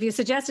 Because if you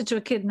suggested to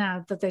a kid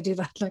now that they do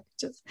that, like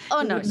just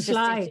it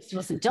just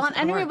wasn't done.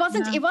 And it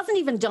wasn't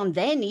even done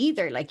then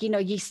either. Like,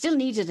 you still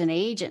needed an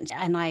agent,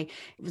 and I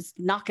was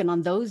knocking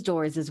on those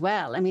doors as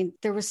well. I mean,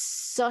 there was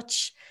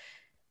such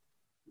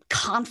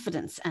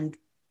confidence and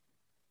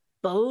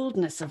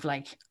boldness of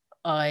like,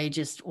 I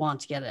just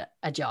want to get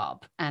a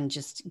job and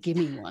just give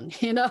me one,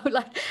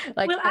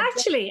 Well,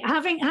 actually,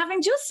 having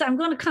just, I'm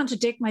going to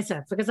contradict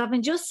myself, because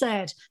having just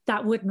said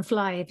that wouldn't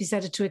fly if you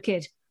said it to a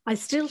kid, I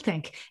still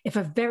think if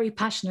a very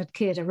passionate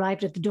kid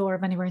arrived at the door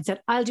of anywhere and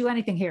said, I'll do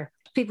anything here,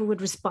 people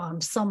would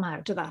respond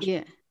somehow to that.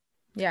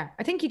 Yeah,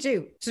 I think you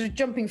do. So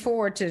jumping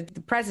forward to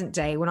the present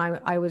day, when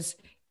I was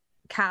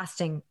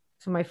casting,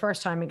 so my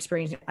first time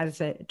experience as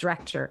a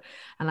director,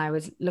 and I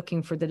was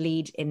looking for the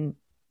lead in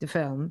the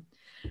film.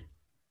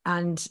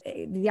 And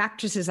the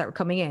actresses that were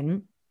coming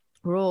in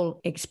were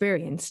all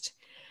experienced.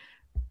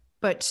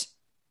 But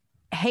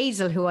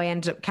Hazel, who I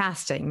ended up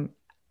casting,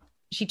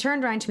 she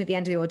turned around to me at the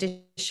end of the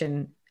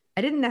audition.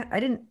 I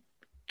didn't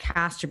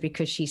cast her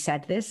because she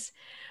said this,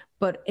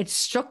 but it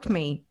struck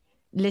me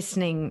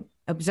listening,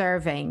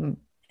 observing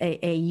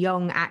a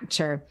young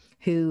actor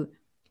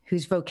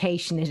whose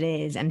vocation it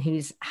is and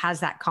has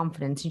that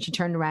confidence. And she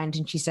turned around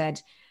and she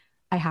said,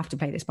 I have to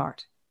play this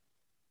part.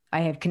 I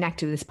have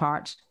connected with this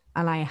part.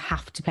 And I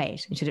have to play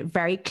it. And she did it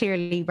very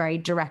clearly, very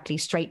directly,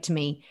 straight to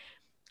me.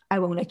 I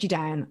won't let you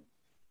down.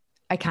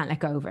 I can't let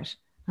go of it.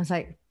 I was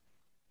like,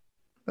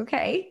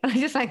 okay. I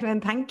just like, man,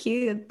 thank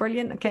you.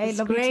 Brilliant. Okay.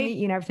 Lovely to meet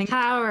you and everything.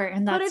 Power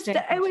in that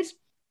statement.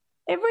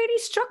 It really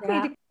struck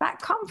me, that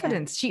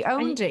confidence. She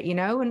owned it,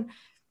 and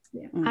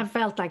I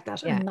felt like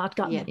that and not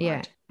gotten it.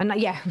 Yeah. And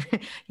yeah.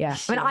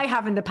 When I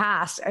have in the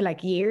past,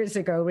 like years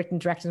ago, written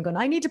directions and gone,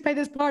 I need to play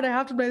this part. I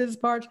have to play this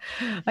part.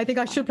 I think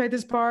I should play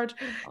this part.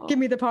 Give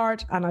me the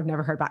part. And I've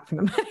never heard back from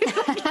them.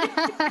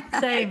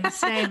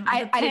 Same.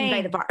 I didn't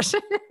play the part.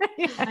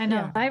 I know.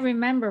 Yeah. I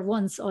remember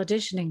once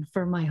auditioning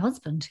for my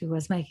husband who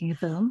was making a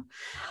film,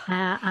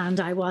 and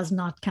I was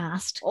not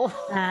cast.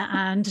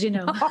 And, he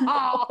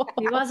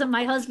wasn't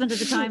my husband at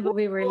the time, but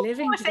we were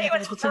living together.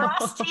 It was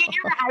frosty in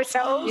your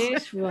household.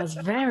 It was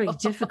very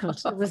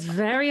difficult. It was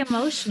very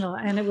emotional. professional,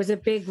 and it was a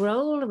big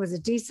role. It was a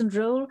decent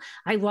role.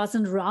 I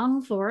wasn't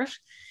wrong for it.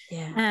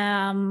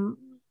 Yeah.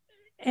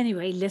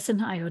 Anyway,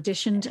 listen, I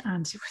auditioned,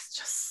 and it was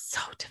just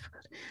so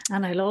difficult.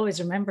 And I'll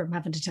always remember him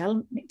having to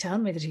tell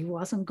me that he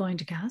wasn't going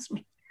to cast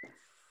me.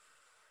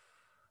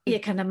 You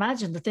can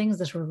imagine the things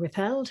that were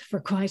withheld for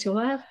quite a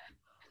while.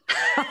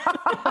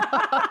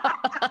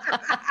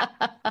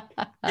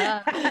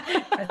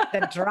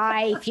 The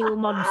dry few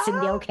months in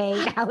the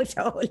O'Kane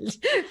household.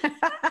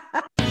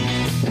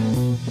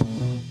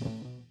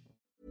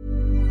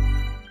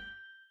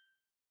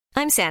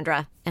 I'm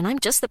Sandra, and I'm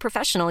just the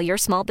professional your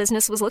small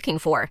business was looking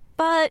for.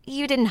 But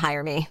you didn't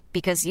hire me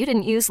because you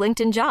didn't use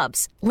LinkedIn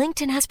Jobs.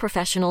 LinkedIn has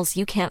professionals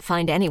you can't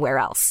find anywhere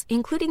else,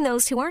 including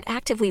those who aren't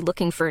actively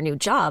looking for a new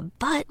job,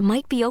 but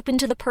might be open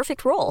to the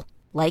perfect role,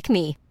 like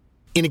me.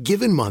 In a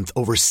given month,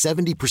 over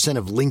 70%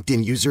 of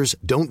LinkedIn users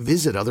don't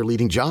visit other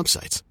leading job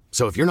sites.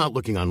 So if you're not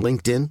looking on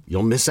LinkedIn,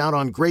 you'll miss out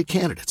on great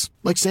candidates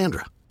like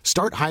Sandra.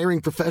 Start hiring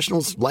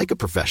professionals like a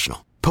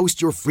professional.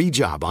 Post your free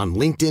job on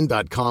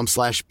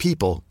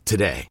linkedin.com/people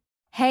today.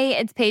 Hey,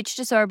 it's Paige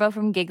DeSorbo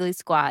from Giggly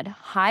Squad.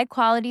 High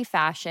quality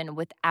fashion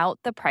without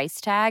the price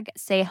tag.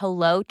 Say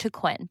hello to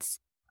Quince.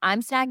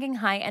 I'm snagging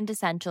high-end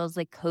essentials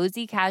like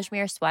cozy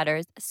cashmere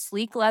sweaters,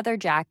 sleek leather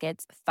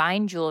jackets,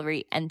 fine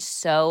jewelry, and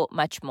so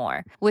much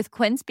more. With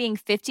Quince being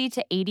 50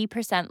 to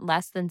 80%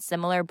 less than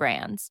similar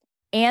brands.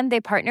 And they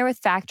partner with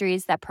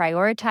factories that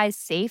prioritize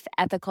safe,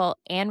 ethical,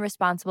 and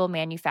responsible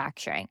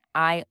manufacturing.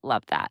 I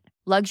love that.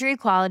 Luxury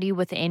quality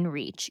within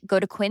reach. Go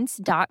to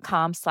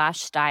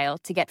quince.com/style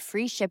to get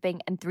free shipping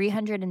and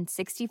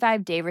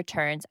 365-day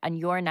returns on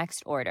your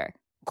next order.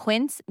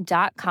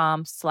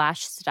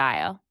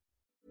 Quince.com/style.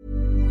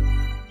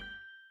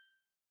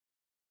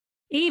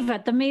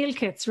 Eva, the meal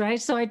kits,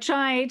 right? So I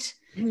tried.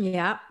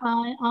 Yeah.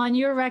 On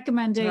your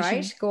recommendation.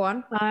 Right, go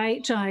on. I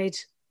tried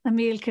a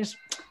meal kit.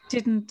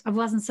 I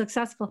wasn't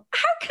successful.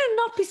 How can it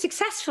not be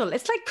successful?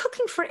 It's like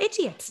cooking for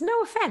idiots.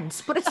 No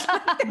offense, but it's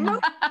like the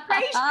most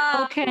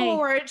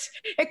straightforward.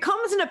 It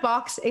comes in a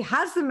box. It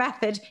has the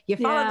method. You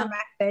follow the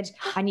method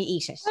and you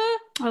eat it.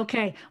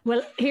 Okay.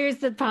 Well, here's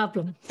the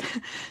problem.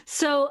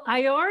 So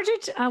I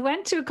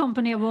went to a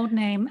company I won't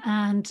name,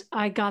 and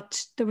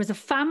there was a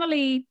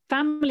family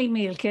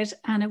meal kit,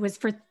 and it was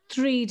for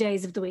 3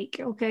 days of the week.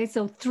 Okay.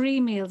 So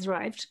 3 meals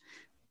arrived.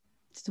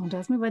 Don't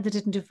ask me why they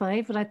didn't do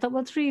 5, but I thought,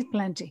 well, 3 is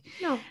plenty.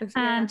 No,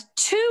 and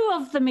 2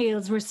 of the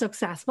meals were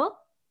successful.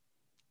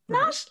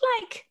 Not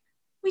like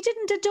we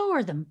didn't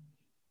adore them,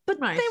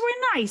 but they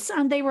were nice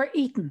and they were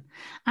eaten.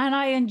 And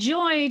I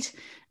enjoyed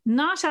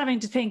not having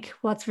to think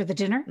what's for the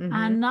dinner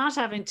and not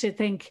having to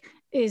think,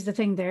 is the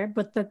thing there?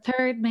 But the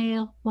 3rd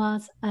meal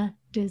was a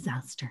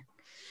disaster.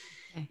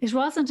 Okay. It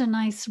wasn't a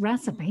nice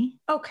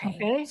recipe.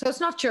 Okay. So it's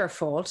not your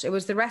fault. It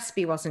was the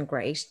recipe wasn't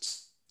great.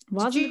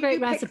 Wasn't a great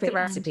recipe. The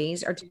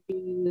recipes, or did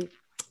you?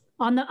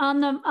 On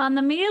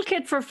the meal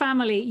kit for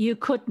family, you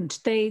couldn't.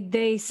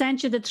 They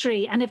sent you the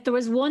 3, and if there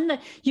was one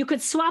that you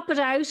could swap it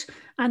out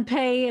and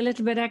pay a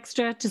little bit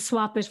extra to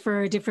swap it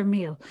for a different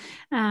meal.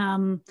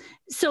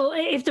 So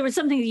if there was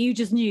something that you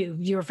just knew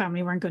your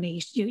family weren't going to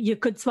eat, you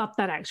could swap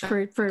that out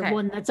for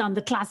one that's on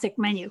the classic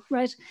menu,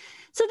 right?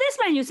 So this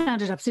menu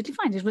sounded absolutely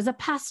fine. It was a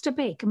pasta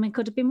bake. I mean,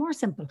 could it be more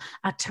simple?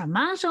 A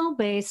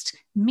tomato-based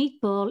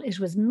meatball. It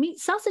was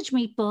sausage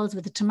meatballs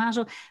with a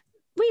tomato.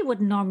 We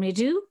wouldn't normally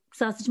do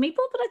sausage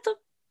meatball, but I thought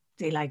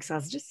they like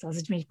sausages.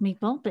 Sausage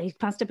meatball,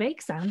 pasta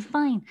bake sounds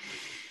fine.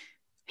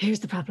 Here's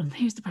the problem.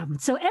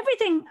 So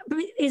everything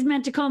is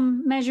meant to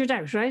come measured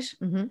out, right?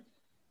 Mm-hmm.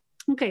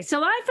 Okay,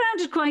 so I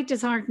found it quite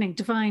disheartening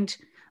to find...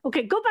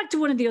 Okay, go back to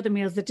one of the other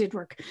meals that did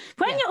work.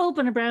 When you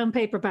open a brown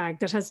paper bag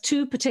that has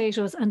 2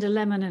 potatoes and a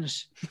lemon in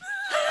it,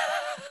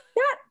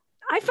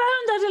 I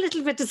found that a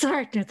little bit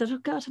disheartening. I thought, oh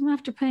God, I'm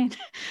after paying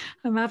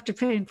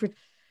for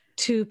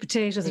 2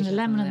 potatoes and a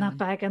lemon in that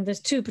bag, and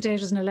there's 2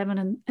 potatoes and a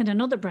lemon in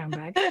another brown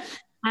bag.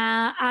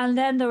 And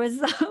then there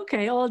was,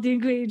 all the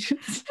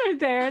ingredients are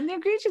there, and the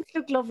ingredients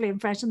look lovely and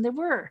fresh, and they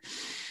were.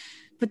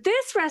 But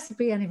this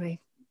recipe, anyway,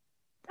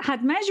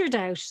 had measured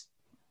out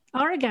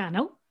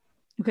oregano,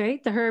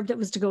 the herb that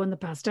was to go in the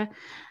pasta,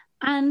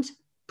 and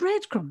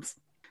breadcrumbs.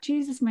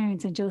 Jesus, Mary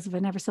and St. Joseph, I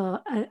never saw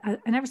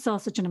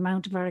such an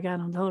amount of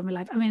oregano in the whole of my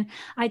life. I mean,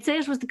 I'd say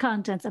it was the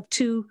contents of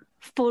 2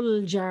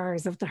 full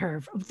jars of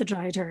the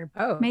dried herb.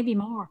 Oh. Maybe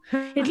more.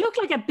 It looked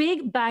like a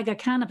big bag of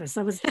cannabis.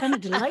 I was kind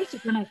of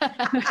delighted when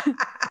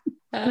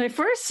I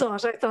first saw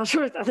it. I thought,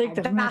 I think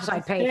I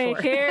paid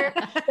for here.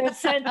 They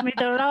sent me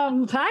the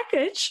wrong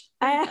package.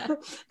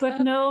 But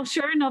no,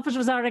 sure enough, it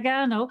was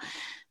oregano.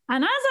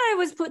 And as I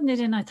was putting it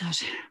in, I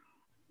thought,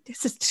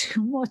 this is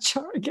too much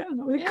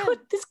oregano.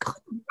 This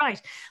couldn't,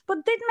 right.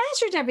 But they'd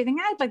measured everything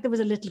out. Like there was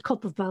a little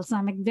cup of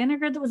balsamic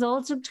vinegar that was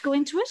also to go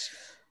into it.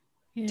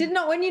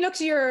 Yeah. When you looked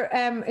at your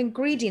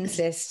ingredients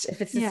list,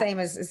 if it's the same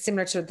as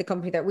similar to the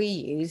company that we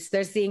use,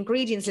 there's the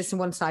ingredients list on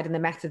one side and the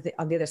method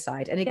on the other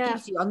side. And it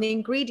gives you, on the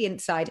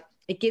ingredient side,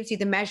 it gives you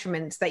the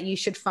measurements that you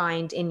should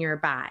find in your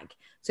bag.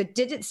 So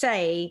did it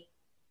say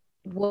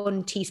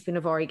 1 teaspoon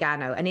of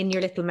oregano, and in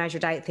your little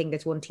measured out thing,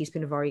 there's 1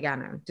 teaspoon of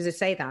oregano. Does it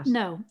say that?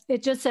 No,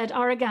 it just said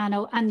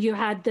oregano, and you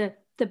had the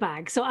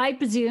bag. So I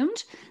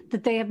presumed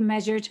that they have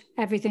measured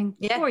everything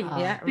for you.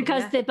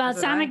 Because the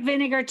balsamic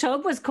vinegar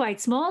tub was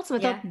quite small. So I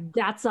thought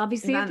that's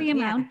obviously the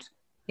amount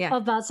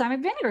of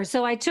balsamic vinegar.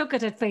 So I took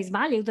it at face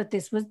value that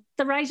this was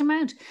the right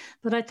amount.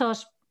 But I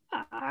thought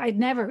I'd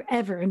never,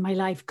 ever in my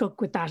life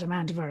cook with that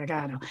amount of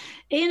oregano.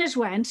 In it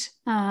went...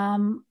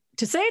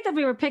 to say that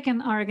we were picking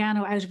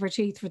oregano out of our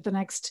teeth for the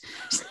next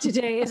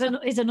today is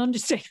an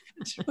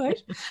understatement,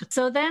 right?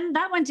 So then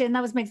that went in,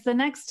 that was mixed. The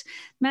next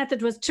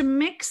method was to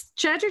mix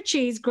cheddar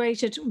cheese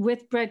grated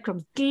with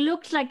breadcrumbs.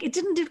 It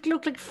didn't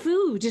look like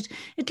food.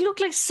 It looked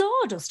like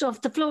sawdust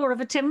off the floor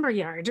of a timber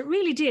yard. It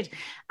really did.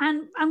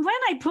 And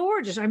when I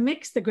poured it, I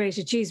mixed the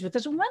grated cheese with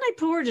it. And when I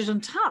poured it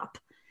on top,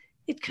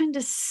 it kind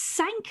of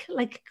sank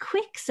like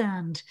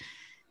quicksand.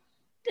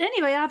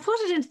 Anyway, I put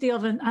it into the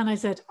oven and I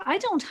said, I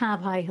don't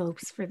have high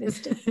hopes for this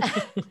dish.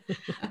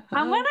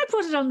 And when I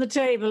put it on the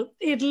table,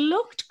 it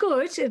looked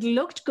good.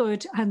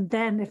 And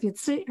then if you'd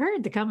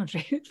heard the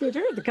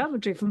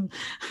commentary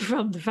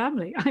from the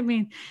family, I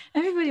mean,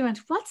 everybody went,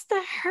 what's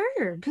the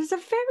herb? It's a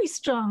very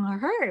strong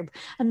herb.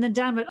 And then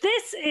damn it,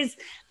 this is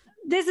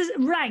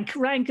rank.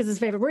 Rank is his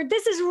favorite word.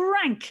 This is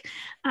rank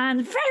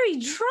and very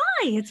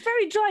dry. It's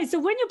very dry. So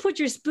when you put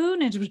your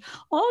spoon into it,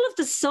 all of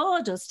the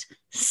sawdust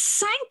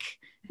sank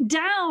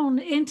down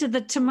into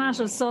the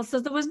tomato sauce.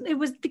 So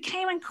it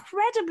became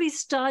incredibly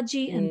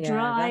stodgy and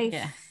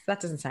dry. That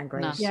doesn't sound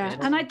great.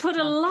 And I put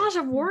a lot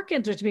of work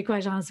into it, to be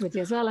quite honest with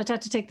you as well. I'd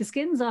had to take the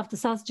skins off the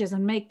sausages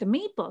and make the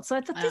meatballs. So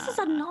I thought this is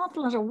an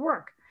awful lot of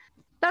work.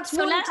 That's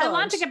so I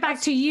want to get back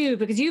to you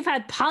because you've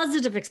had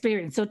positive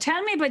experience. So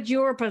tell me about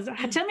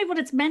tell me what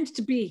it's meant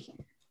to be.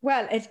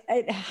 Well,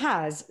 it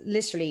has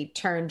literally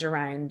turned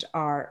around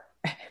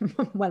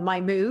my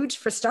mood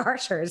for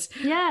starters.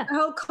 The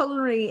whole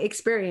culinary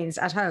experience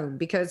at home,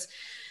 because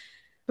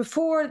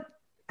before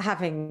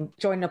having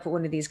joined up at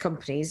one of these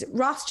companies,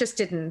 Ross just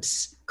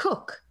didn't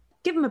cook.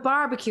 Give him a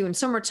barbecue in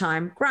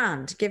summertime,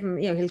 grand. Give him,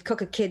 he'll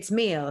cook a kid's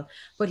meal,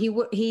 but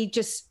he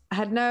just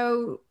had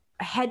no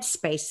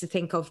headspace to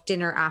think of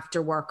dinner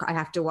after work.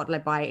 What will I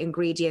buy?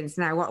 Ingredients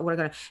now. What am I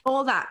going to?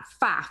 All that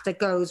faff that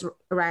goes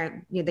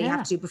around, that you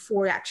have to do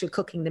before actually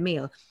cooking the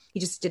meal. He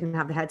just didn't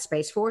have the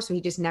headspace for, so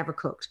he just never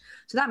cooked.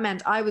 So that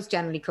meant I was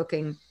generally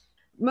cooking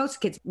most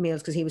of the kids'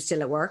 meals because he was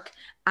still at work,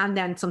 and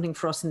then something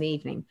for us in the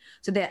evening.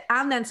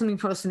 And then something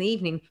for us in the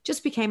evening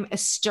just became a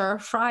stir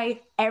fry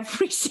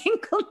every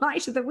single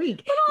night of the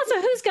week. But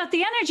also, who's got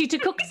the energy to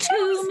cook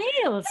 2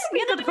 meals?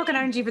 We've got the fucking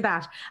energy for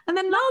that. And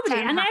then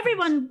nobody, and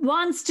everyone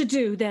wants to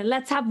do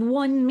let's have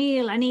one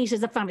meal and eat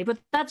as a family, but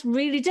that's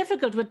really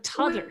difficult with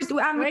toddlers.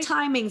 And with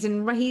timings,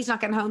 and he's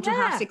not getting home till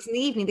 6:30 in the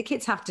evening. The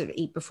kids have to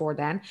eat before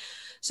then.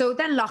 So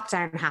then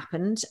lockdown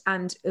happened,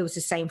 and it was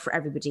the same for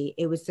everybody.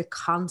 It was the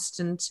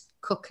constant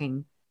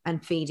cooking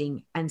and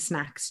feeding and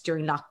snacks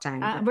during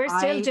lockdown. We're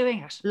still doing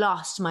it.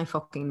 Lost my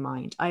fucking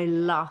mind. I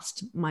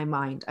lost my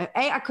mind.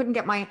 I couldn't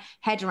get my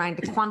head around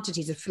the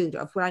quantities of food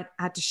of when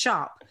I had to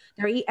shop.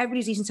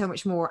 Everybody's eating so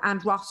much more,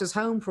 and Ross was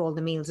home for all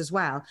the meals as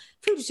well.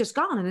 Food was just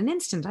gone in an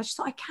instant. I just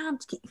thought I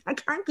can't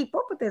keep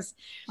up with this.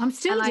 I'm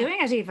still doing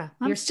it, Eva.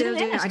 You're still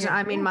doing it.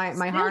 I mean,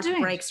 my heart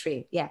breaks for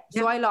you. Yeah.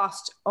 So I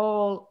lost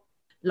all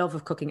love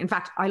of cooking. In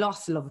fact, I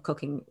lost the love of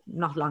cooking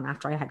not long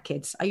after I had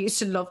kids. I used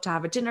to love to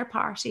have a dinner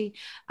party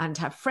and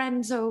have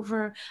friends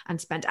over and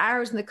spend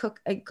hours in the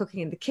cooking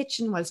in the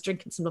kitchen whilst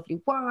drinking some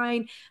lovely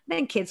wine. And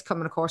then kids come,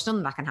 and of course, none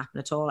of that can happen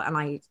at all. And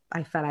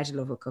I fell out of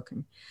love with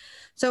cooking.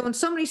 So when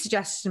somebody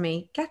suggested to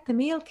me, get the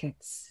meal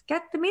kits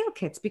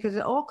because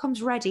it all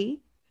comes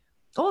ready.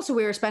 Also,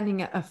 we were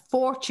spending a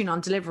fortune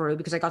on Deliveroo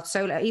because I got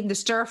even the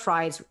stir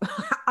fries,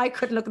 I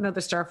couldn't look at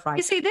another stir fry.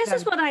 You see, this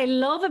is what I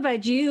love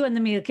about you and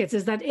the meal kits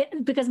is that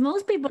because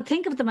most people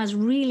think of them as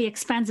really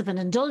expensive and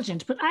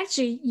indulgent, but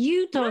actually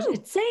you thought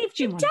it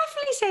saved you money. It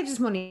definitely saved us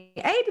money.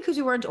 Because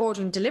we weren't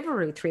ordering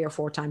Deliveroo 3 or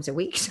 4 times a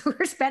week. So we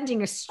were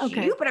spending a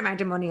stupid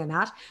amount of money on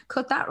that.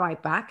 Cut that right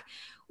back.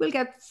 We'll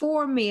get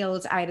 4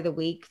 meals out of the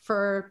week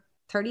for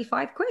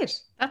 35 quid.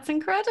 That's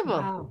incredible.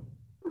 Wow.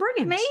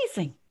 Brilliant.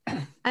 Amazing.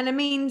 And it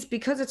means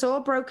because it's all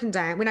broken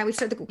down,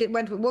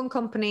 went with one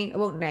company, I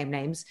won't name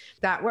names,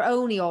 that we're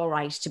only all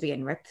right to be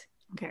in with.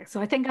 Okay, so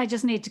I think I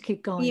just need to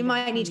keep going. You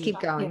might need to keep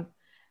going. Yeah.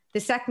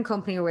 The second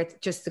company we're with,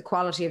 just the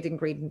quality of the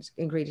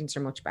ingredients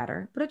are much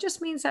better. But it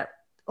just means that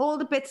all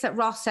the bits that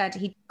Ross said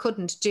he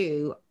couldn't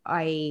do,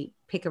 I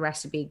pick a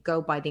recipe,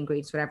 go buy the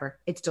ingredients, whatever,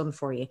 it's done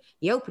for you.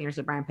 You open your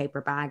little brown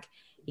paper bag,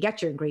 you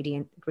get your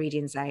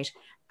ingredients out,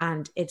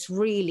 and it's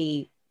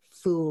really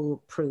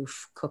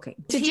foolproof cooking.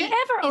 Did you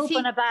ever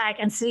open a bag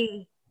and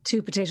see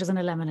 2 potatoes and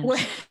a lemon in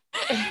it?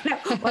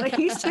 I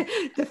used to.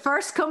 The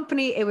first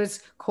company, it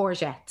was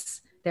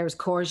courgettes. There was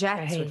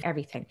courgettes with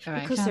everything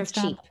because they're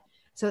cheap.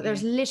 So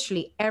there's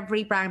literally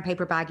every brown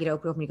paper bag you'd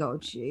open up and you go, oh,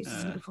 jeez, this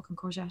is a fucking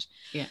courgette.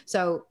 Yeah.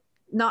 So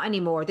not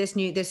anymore.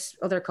 This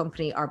other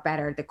company are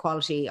better. The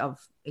quality of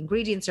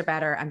ingredients are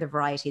better and the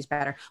variety is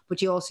better.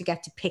 But you also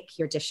get to pick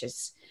your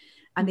dishes.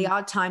 And the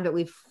odd time that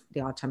we've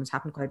the odd time, it's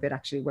happened quite a bit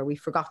actually, where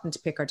we've forgotten to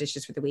pick our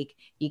dishes for the week.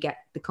 You get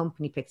the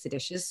company picks the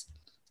dishes,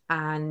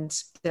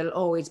 and there'll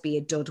always be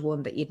a dud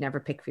one that you'd never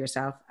pick for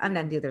yourself, and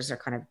then the others are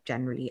kind of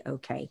generally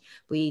okay.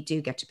 But you do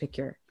get to pick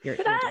your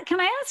Can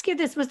I ask you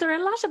this? Was there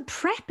a lot of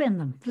prep in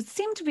them? It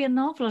seemed to be an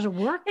awful lot of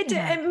work.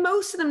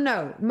 Most of them,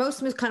 no. Most of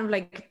them is kind of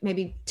like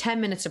maybe 10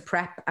 minutes of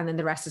prep, and then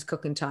the rest is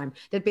cooking time.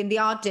 There'd been the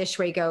odd dish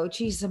where you go,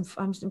 geez, I'm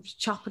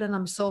chopping and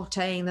I'm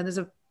sauteing, then there's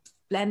a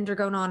blender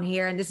going on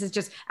here, and this is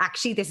just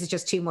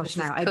too much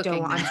now.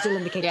 I'm still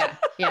in the kitchen,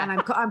 and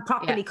I'm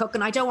properly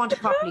cooking. I don't want to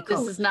properly cook.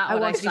 This is not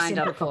what I signed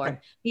up for. Cooking.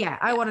 Yeah,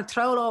 I want to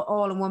throw it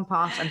all in one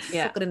pot and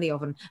stick it in the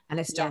oven, and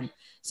it's done.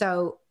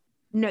 So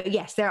no,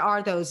 yes, there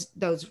are those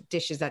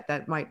dishes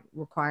that might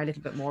require a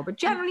little bit more, but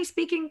generally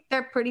speaking,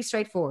 they're pretty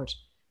straightforward.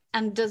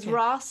 And does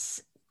Ross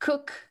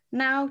cook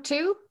now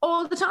too?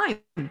 All the time.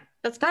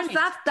 That's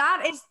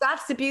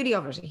the beauty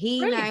of it. He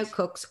now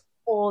cooks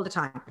all the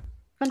time.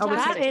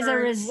 That is a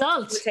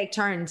result. We take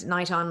turns,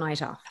 night on,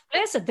 night off.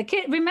 Listen, the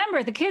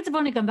kids have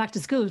only gone back to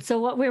school. So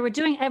what we were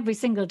doing every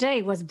single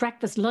day was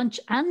breakfast, lunch,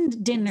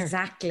 and dinner.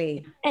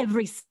 Exactly.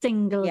 Every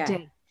single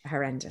day.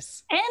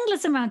 Horrendous.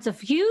 Huge amounts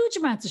of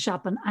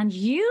shopping, and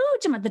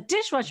the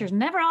dishwasher's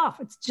never off.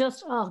 It's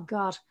just, oh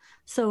God,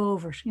 so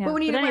over. Yeah. But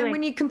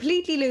when you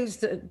completely lose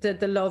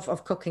the love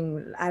of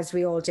cooking, as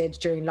we all did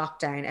during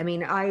lockdown, I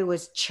mean, I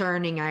was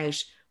churning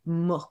out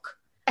muck.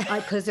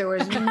 Because there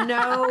was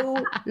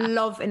no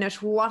love in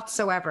it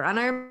whatsoever. And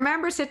I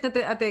remember sitting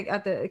at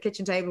the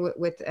kitchen table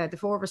with the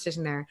four of us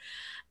sitting there,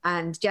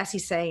 and Jessie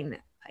saying,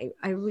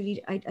 I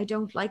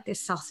don't like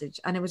this sausage.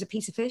 And it was a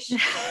piece of fish.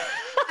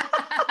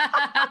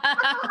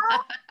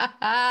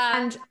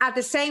 And at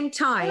the same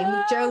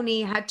time,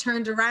 Joni had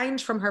turned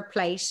around from her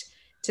plate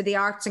to the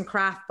arts and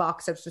craft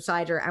box that was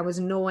beside her and was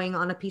gnawing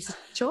on a piece of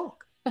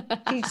chalk.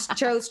 She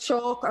chose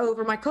chalk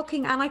over my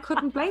cooking, and I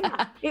couldn't blame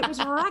her. It was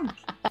rank.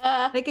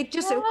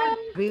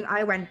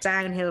 I went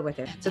downhill with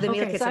it. So the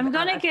meal kits. So I'm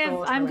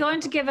going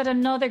to give it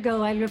another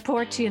go. I'll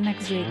report to you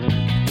next week.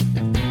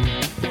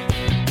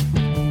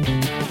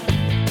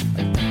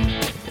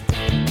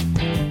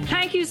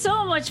 Thank you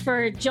so much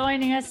for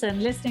joining us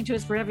and listening to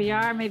us wherever you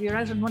are. Maybe you're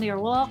out on one of your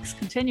walks,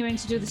 continuing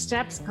to do the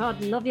steps.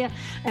 God love you.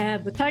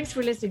 But thanks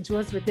for listening to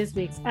us with this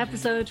week's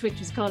episode, which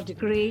was called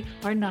Degree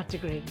or Not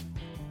Degree.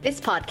 This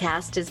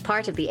podcast is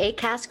part of the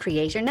Acast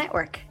Creator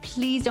Network.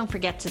 Please don't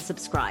forget to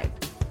subscribe.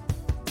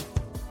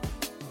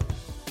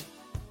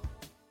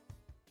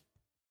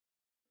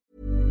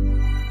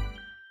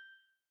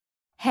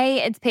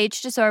 Hey, it's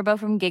Paige DeSorbo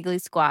from Giggly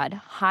Squad.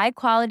 High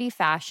quality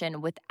fashion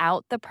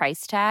without the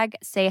price tag.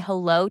 Say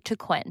hello to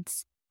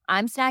Quince.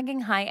 I'm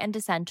snagging high-end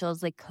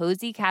essentials like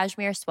cozy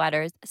cashmere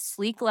sweaters,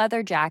 sleek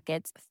leather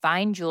jackets,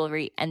 fine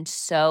jewelry, and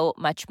so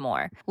much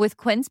more. With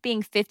Quince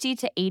being 50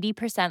 to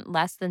 80%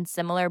 less than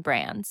similar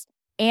brands.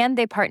 And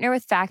they partner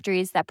with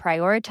factories that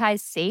prioritize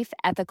safe,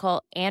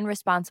 ethical, and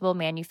responsible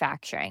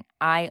manufacturing.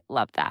 I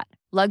love that.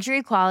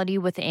 Luxury quality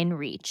within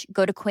reach.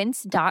 Go to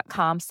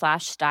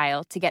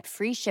quince.com/style to get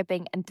free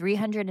shipping and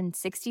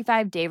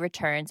 365-day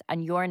returns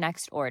on your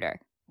next order.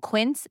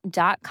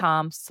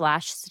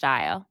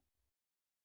 Quince.com/style.